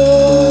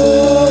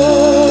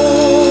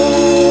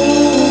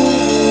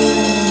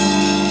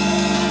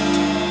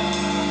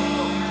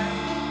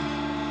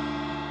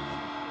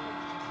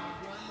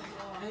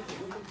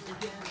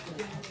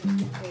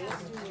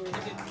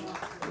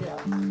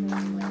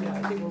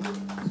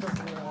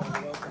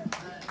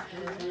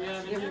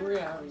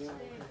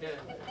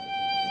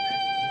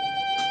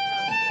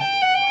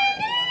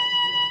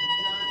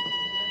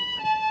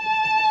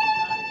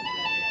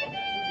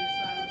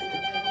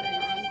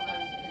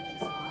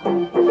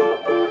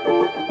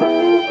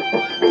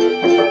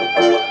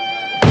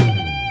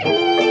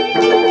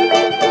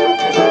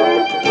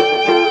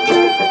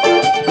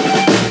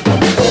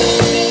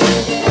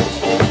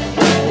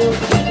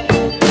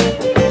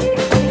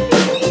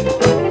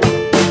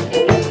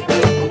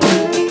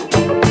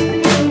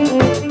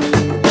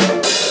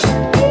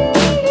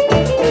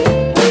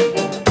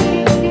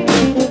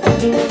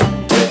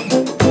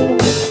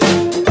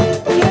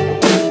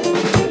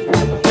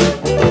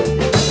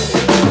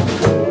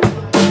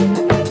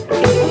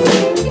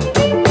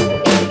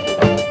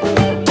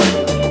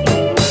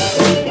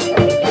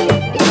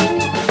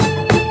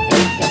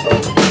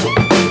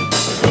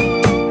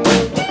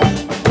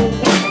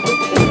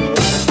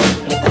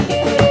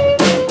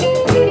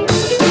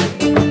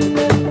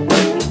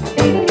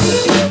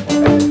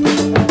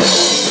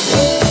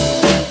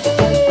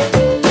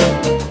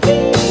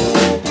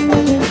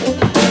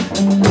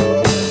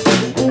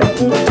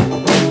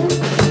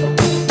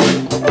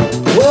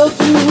 Well,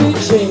 do we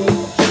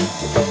change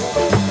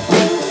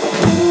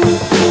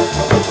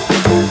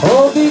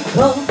or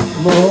become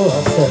more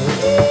ourselves?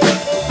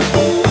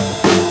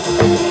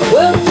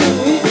 Well, do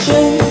we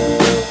change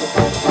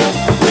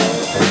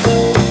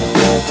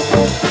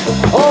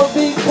or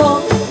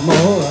become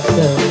more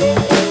ourselves?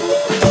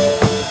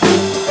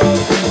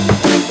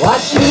 Why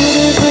should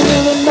it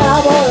really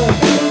matter?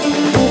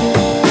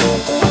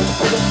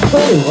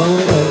 But it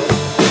won't hurt.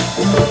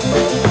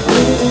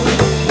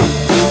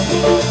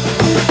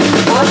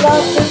 My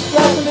life is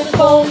flashing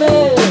before me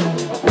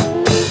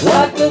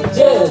like a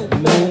dead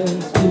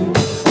man's do.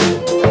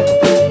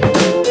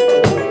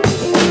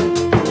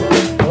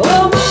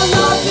 Oh, my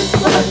life is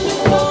flashing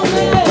before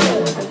me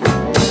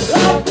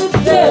like a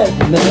dead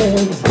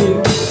man's do.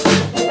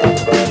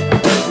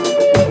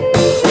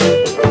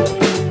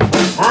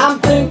 I'm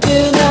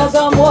thinking as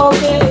I'm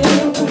walking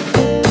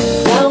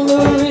down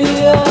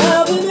Maria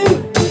Avenue.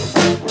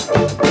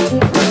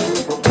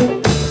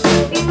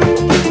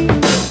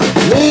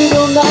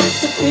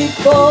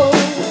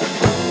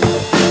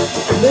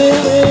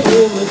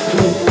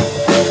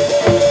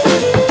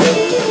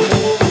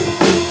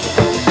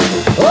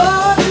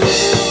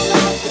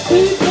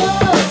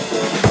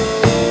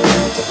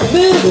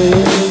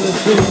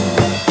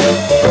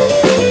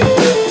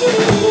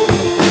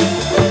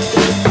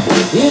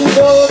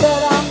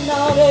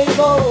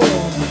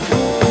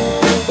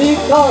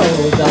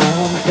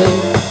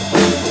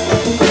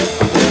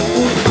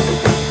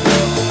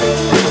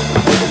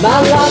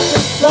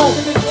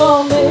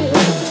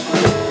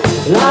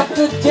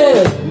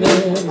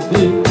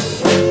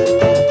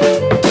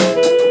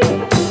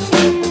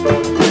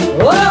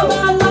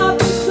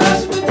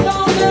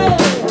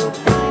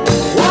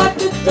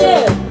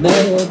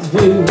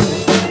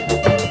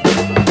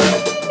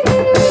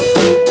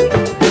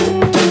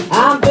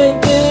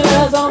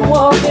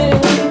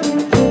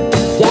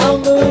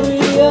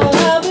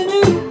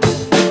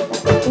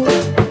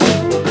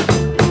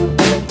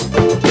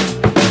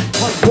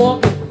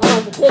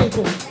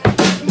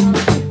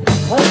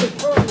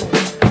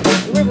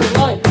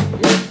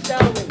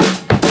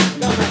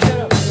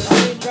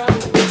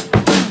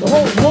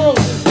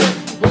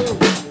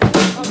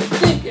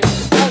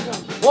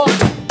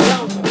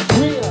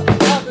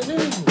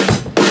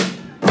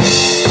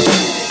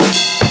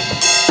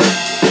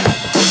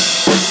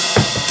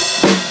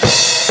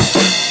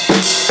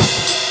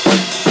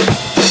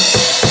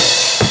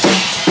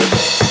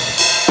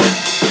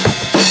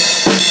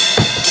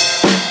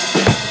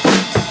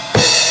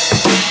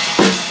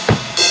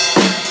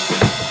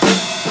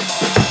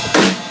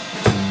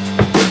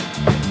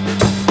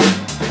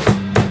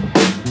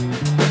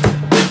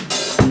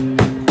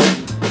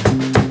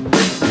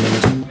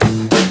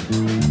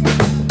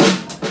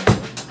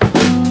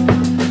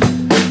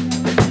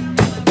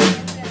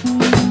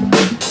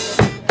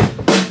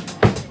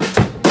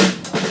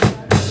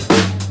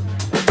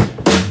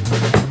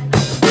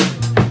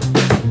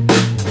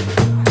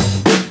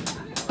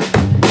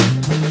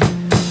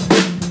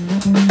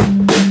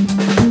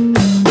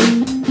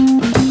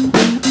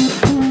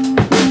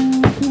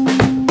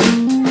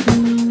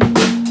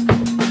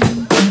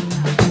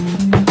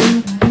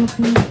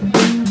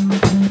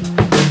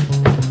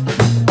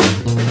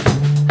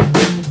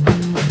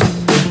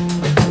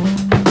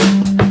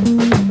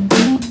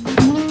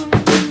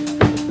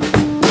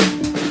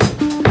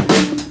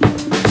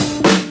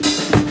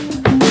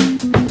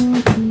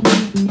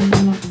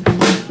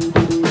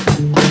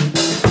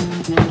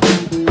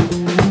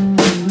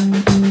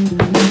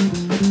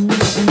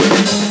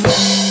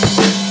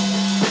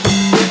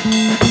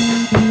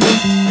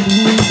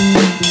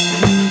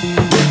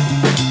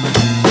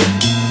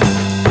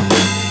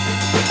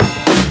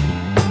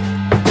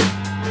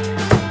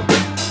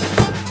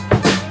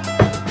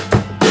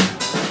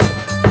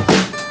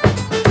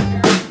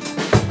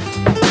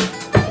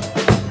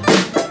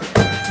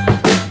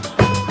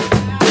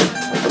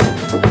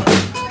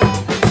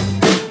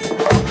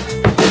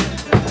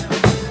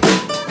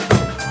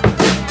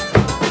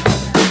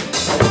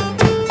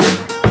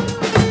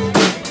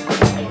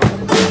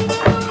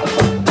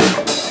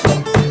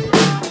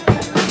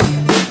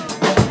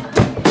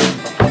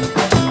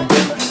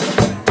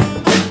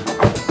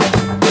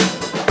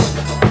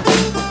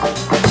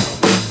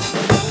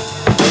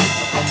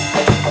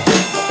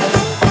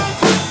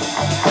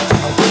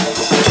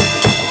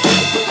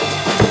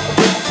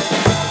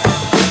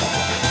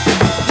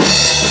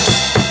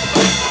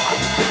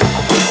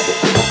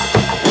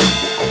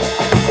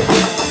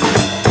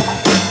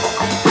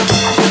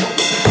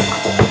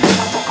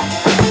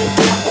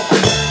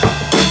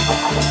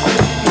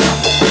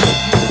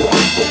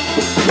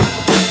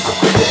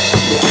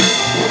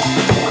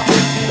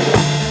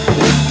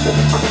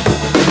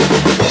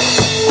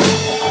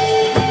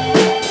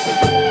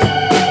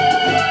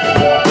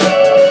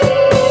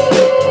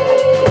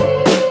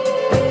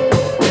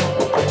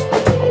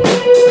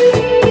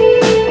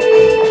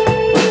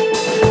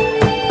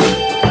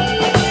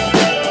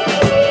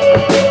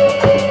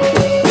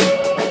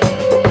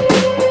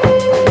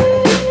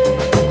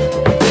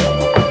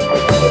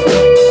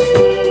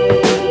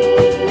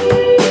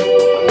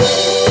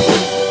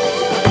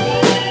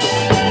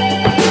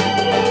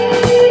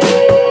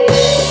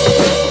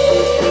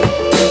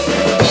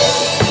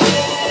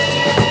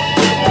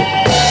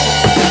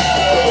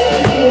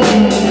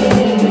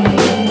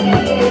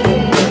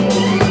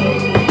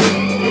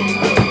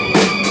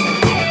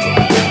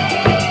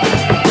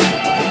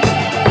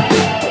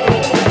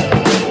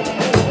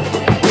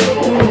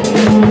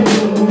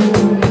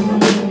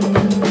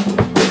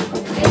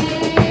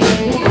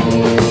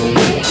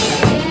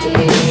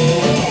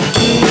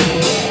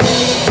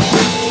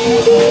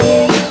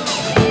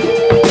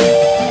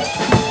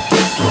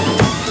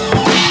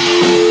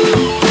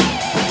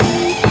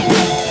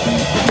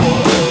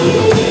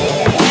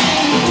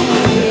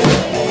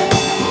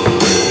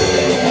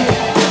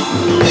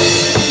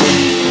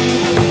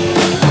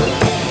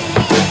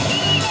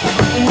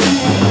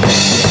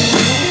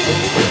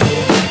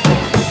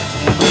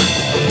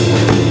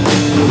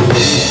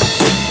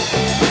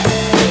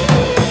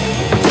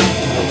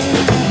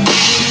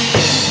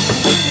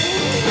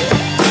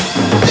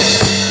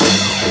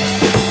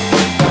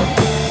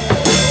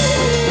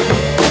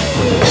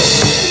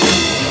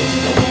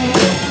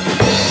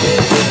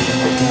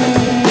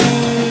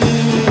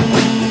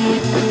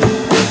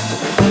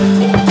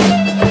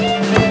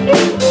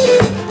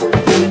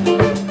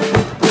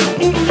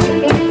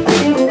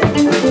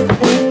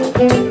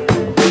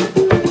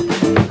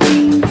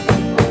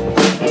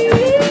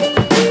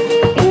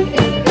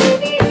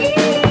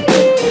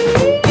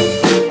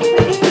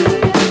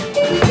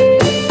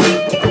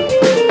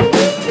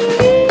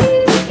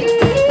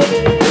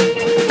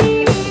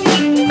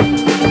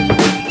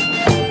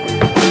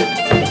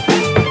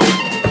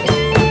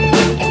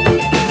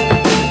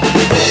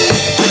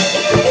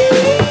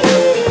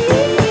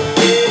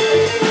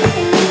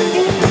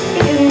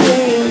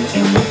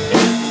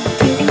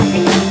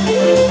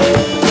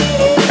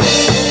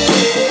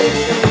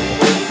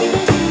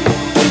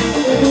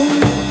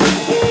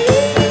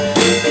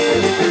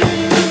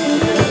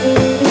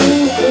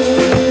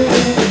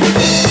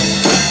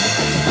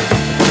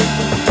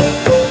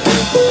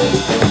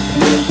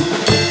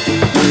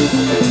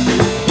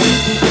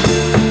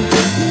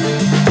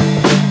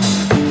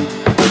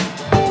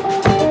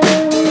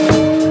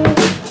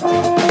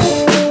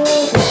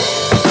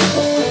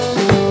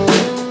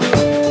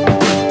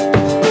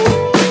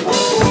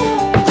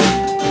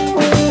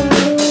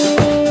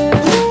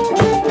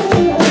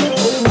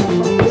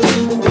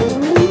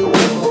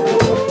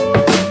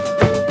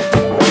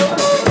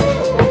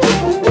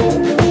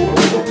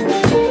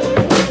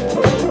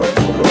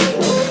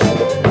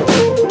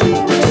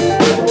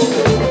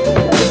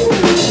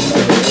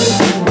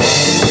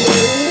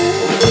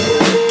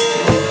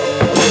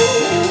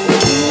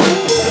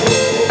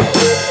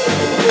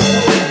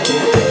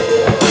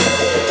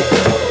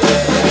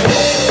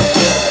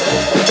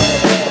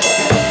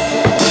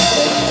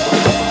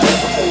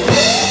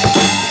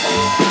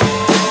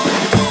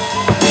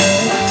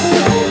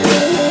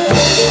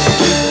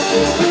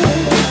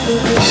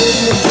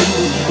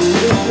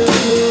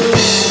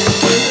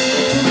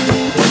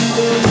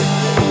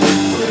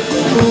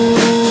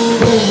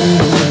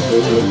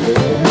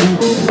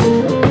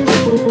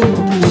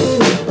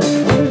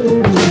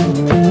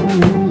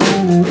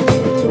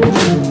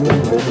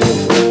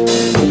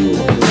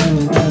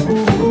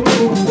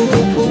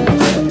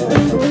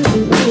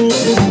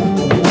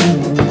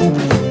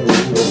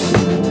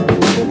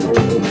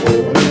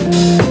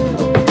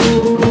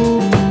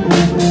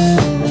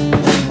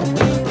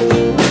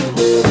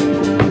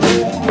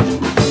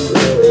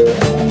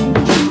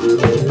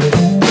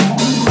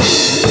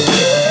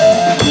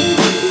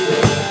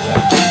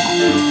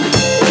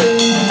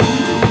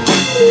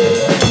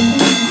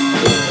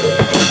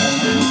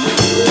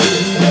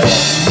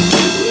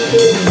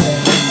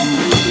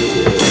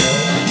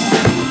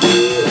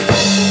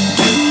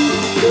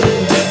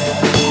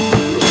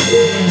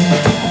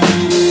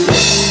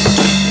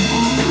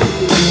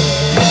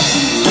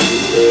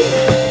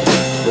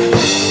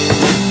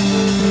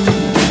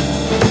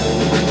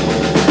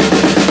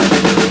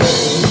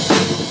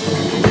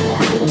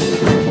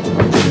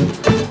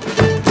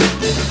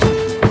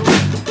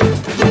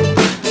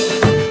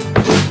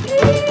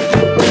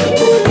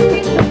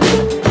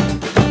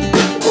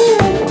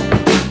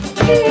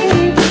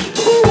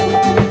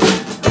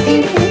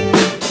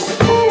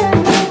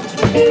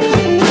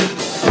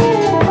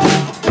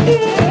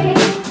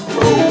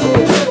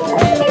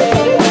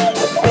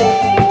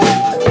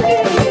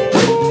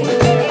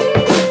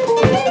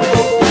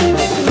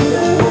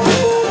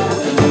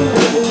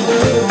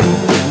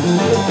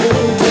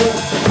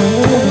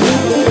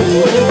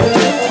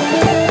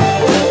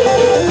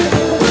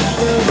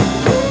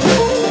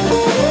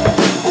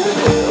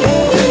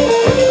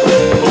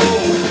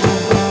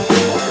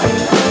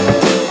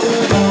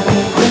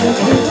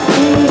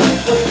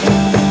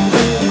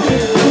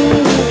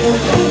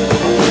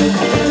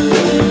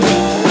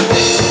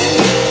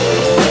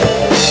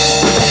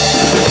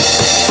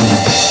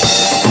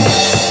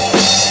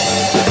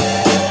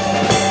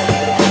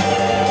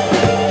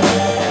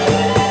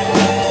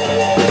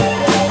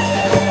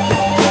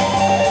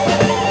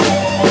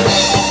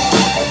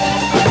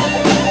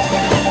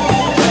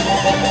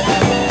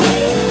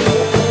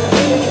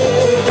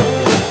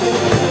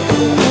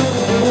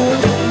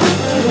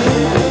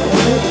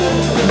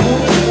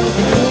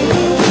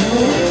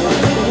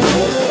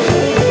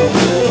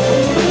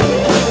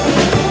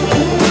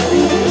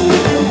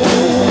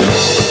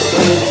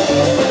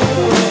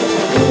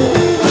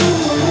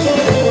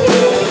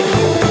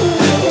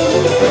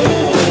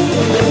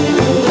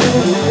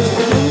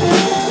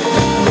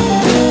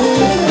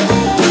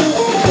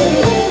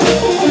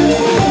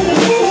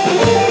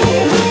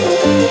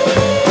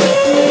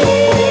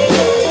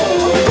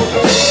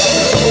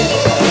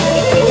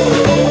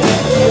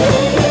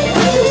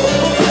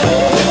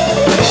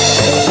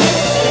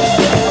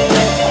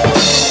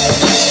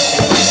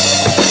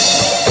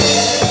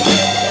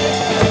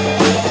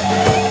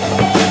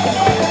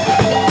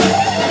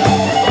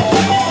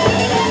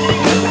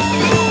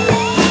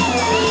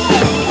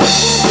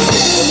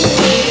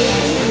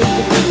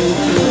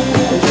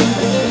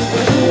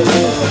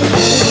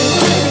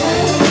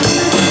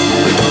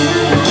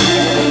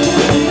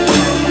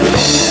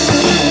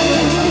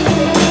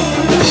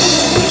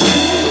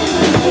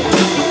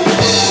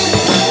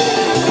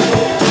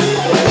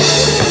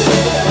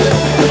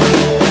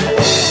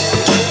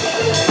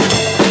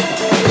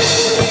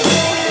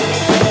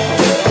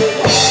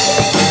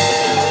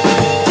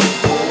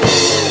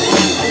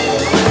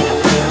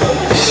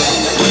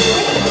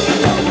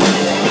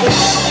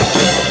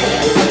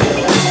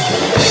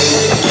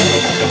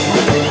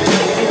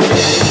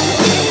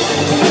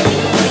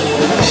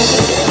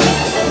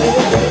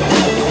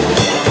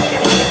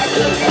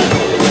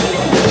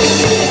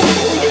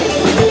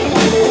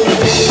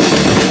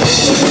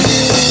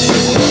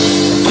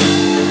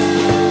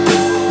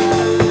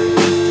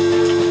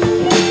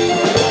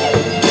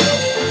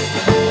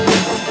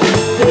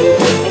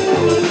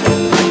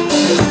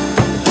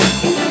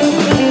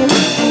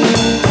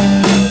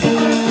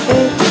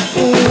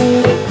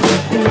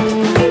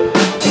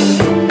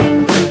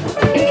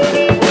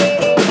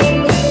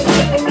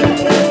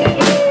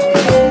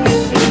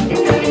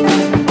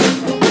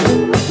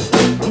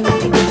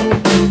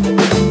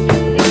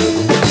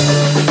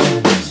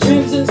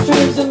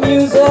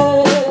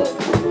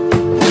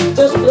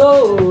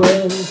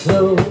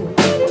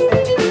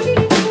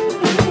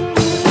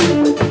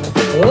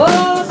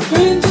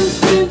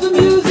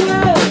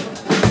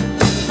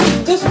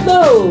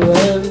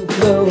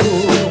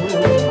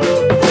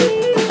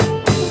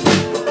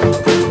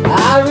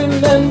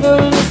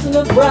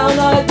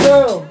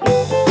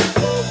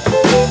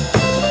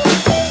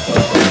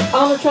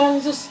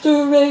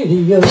 transistor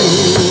radio.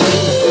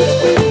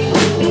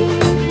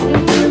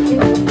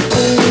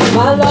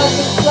 My life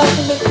is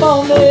flashing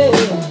before me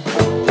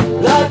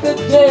like a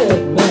dead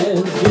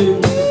man's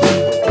view.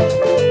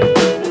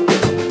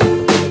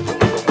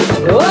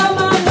 Oh,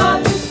 my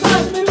life is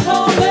flashing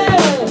before me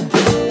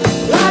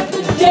like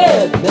a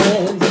dead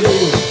man's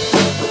view.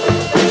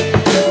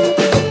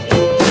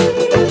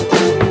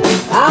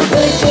 I'm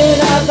thinking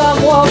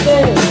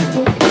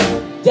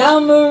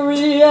down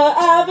Maria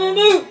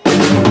Avenue.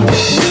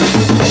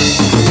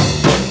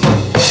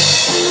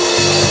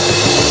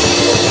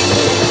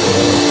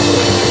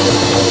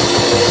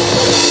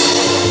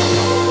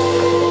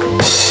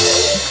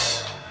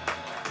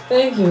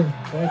 Thank you.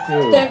 Thank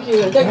you. Thank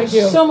you. Thank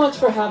you you. so much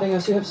for having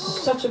us. You have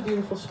such a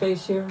beautiful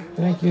space here.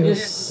 Thank you. You're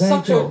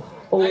Thank such you.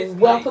 a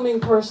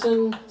welcoming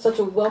person, such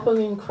a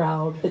welcoming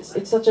crowd.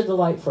 It's such a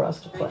delight for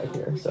us to play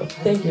here. So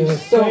thank you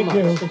so Thank much.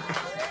 you.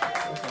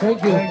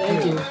 Thank you.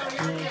 Thank you.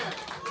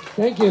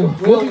 Thank you.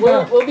 We'll be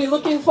back We'll be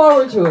looking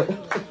forward to it.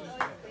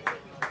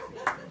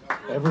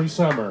 every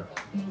summer.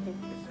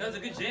 That was a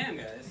good jam,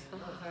 guys.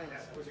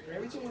 Was it great?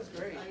 Everything was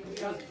great.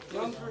 It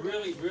was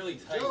really, really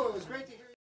tight. Joe, it was great to